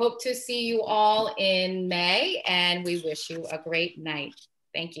 We hope to see you all in May, and we wish you a great night.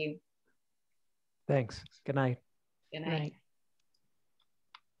 Thank you. Thanks. Good night. Good night.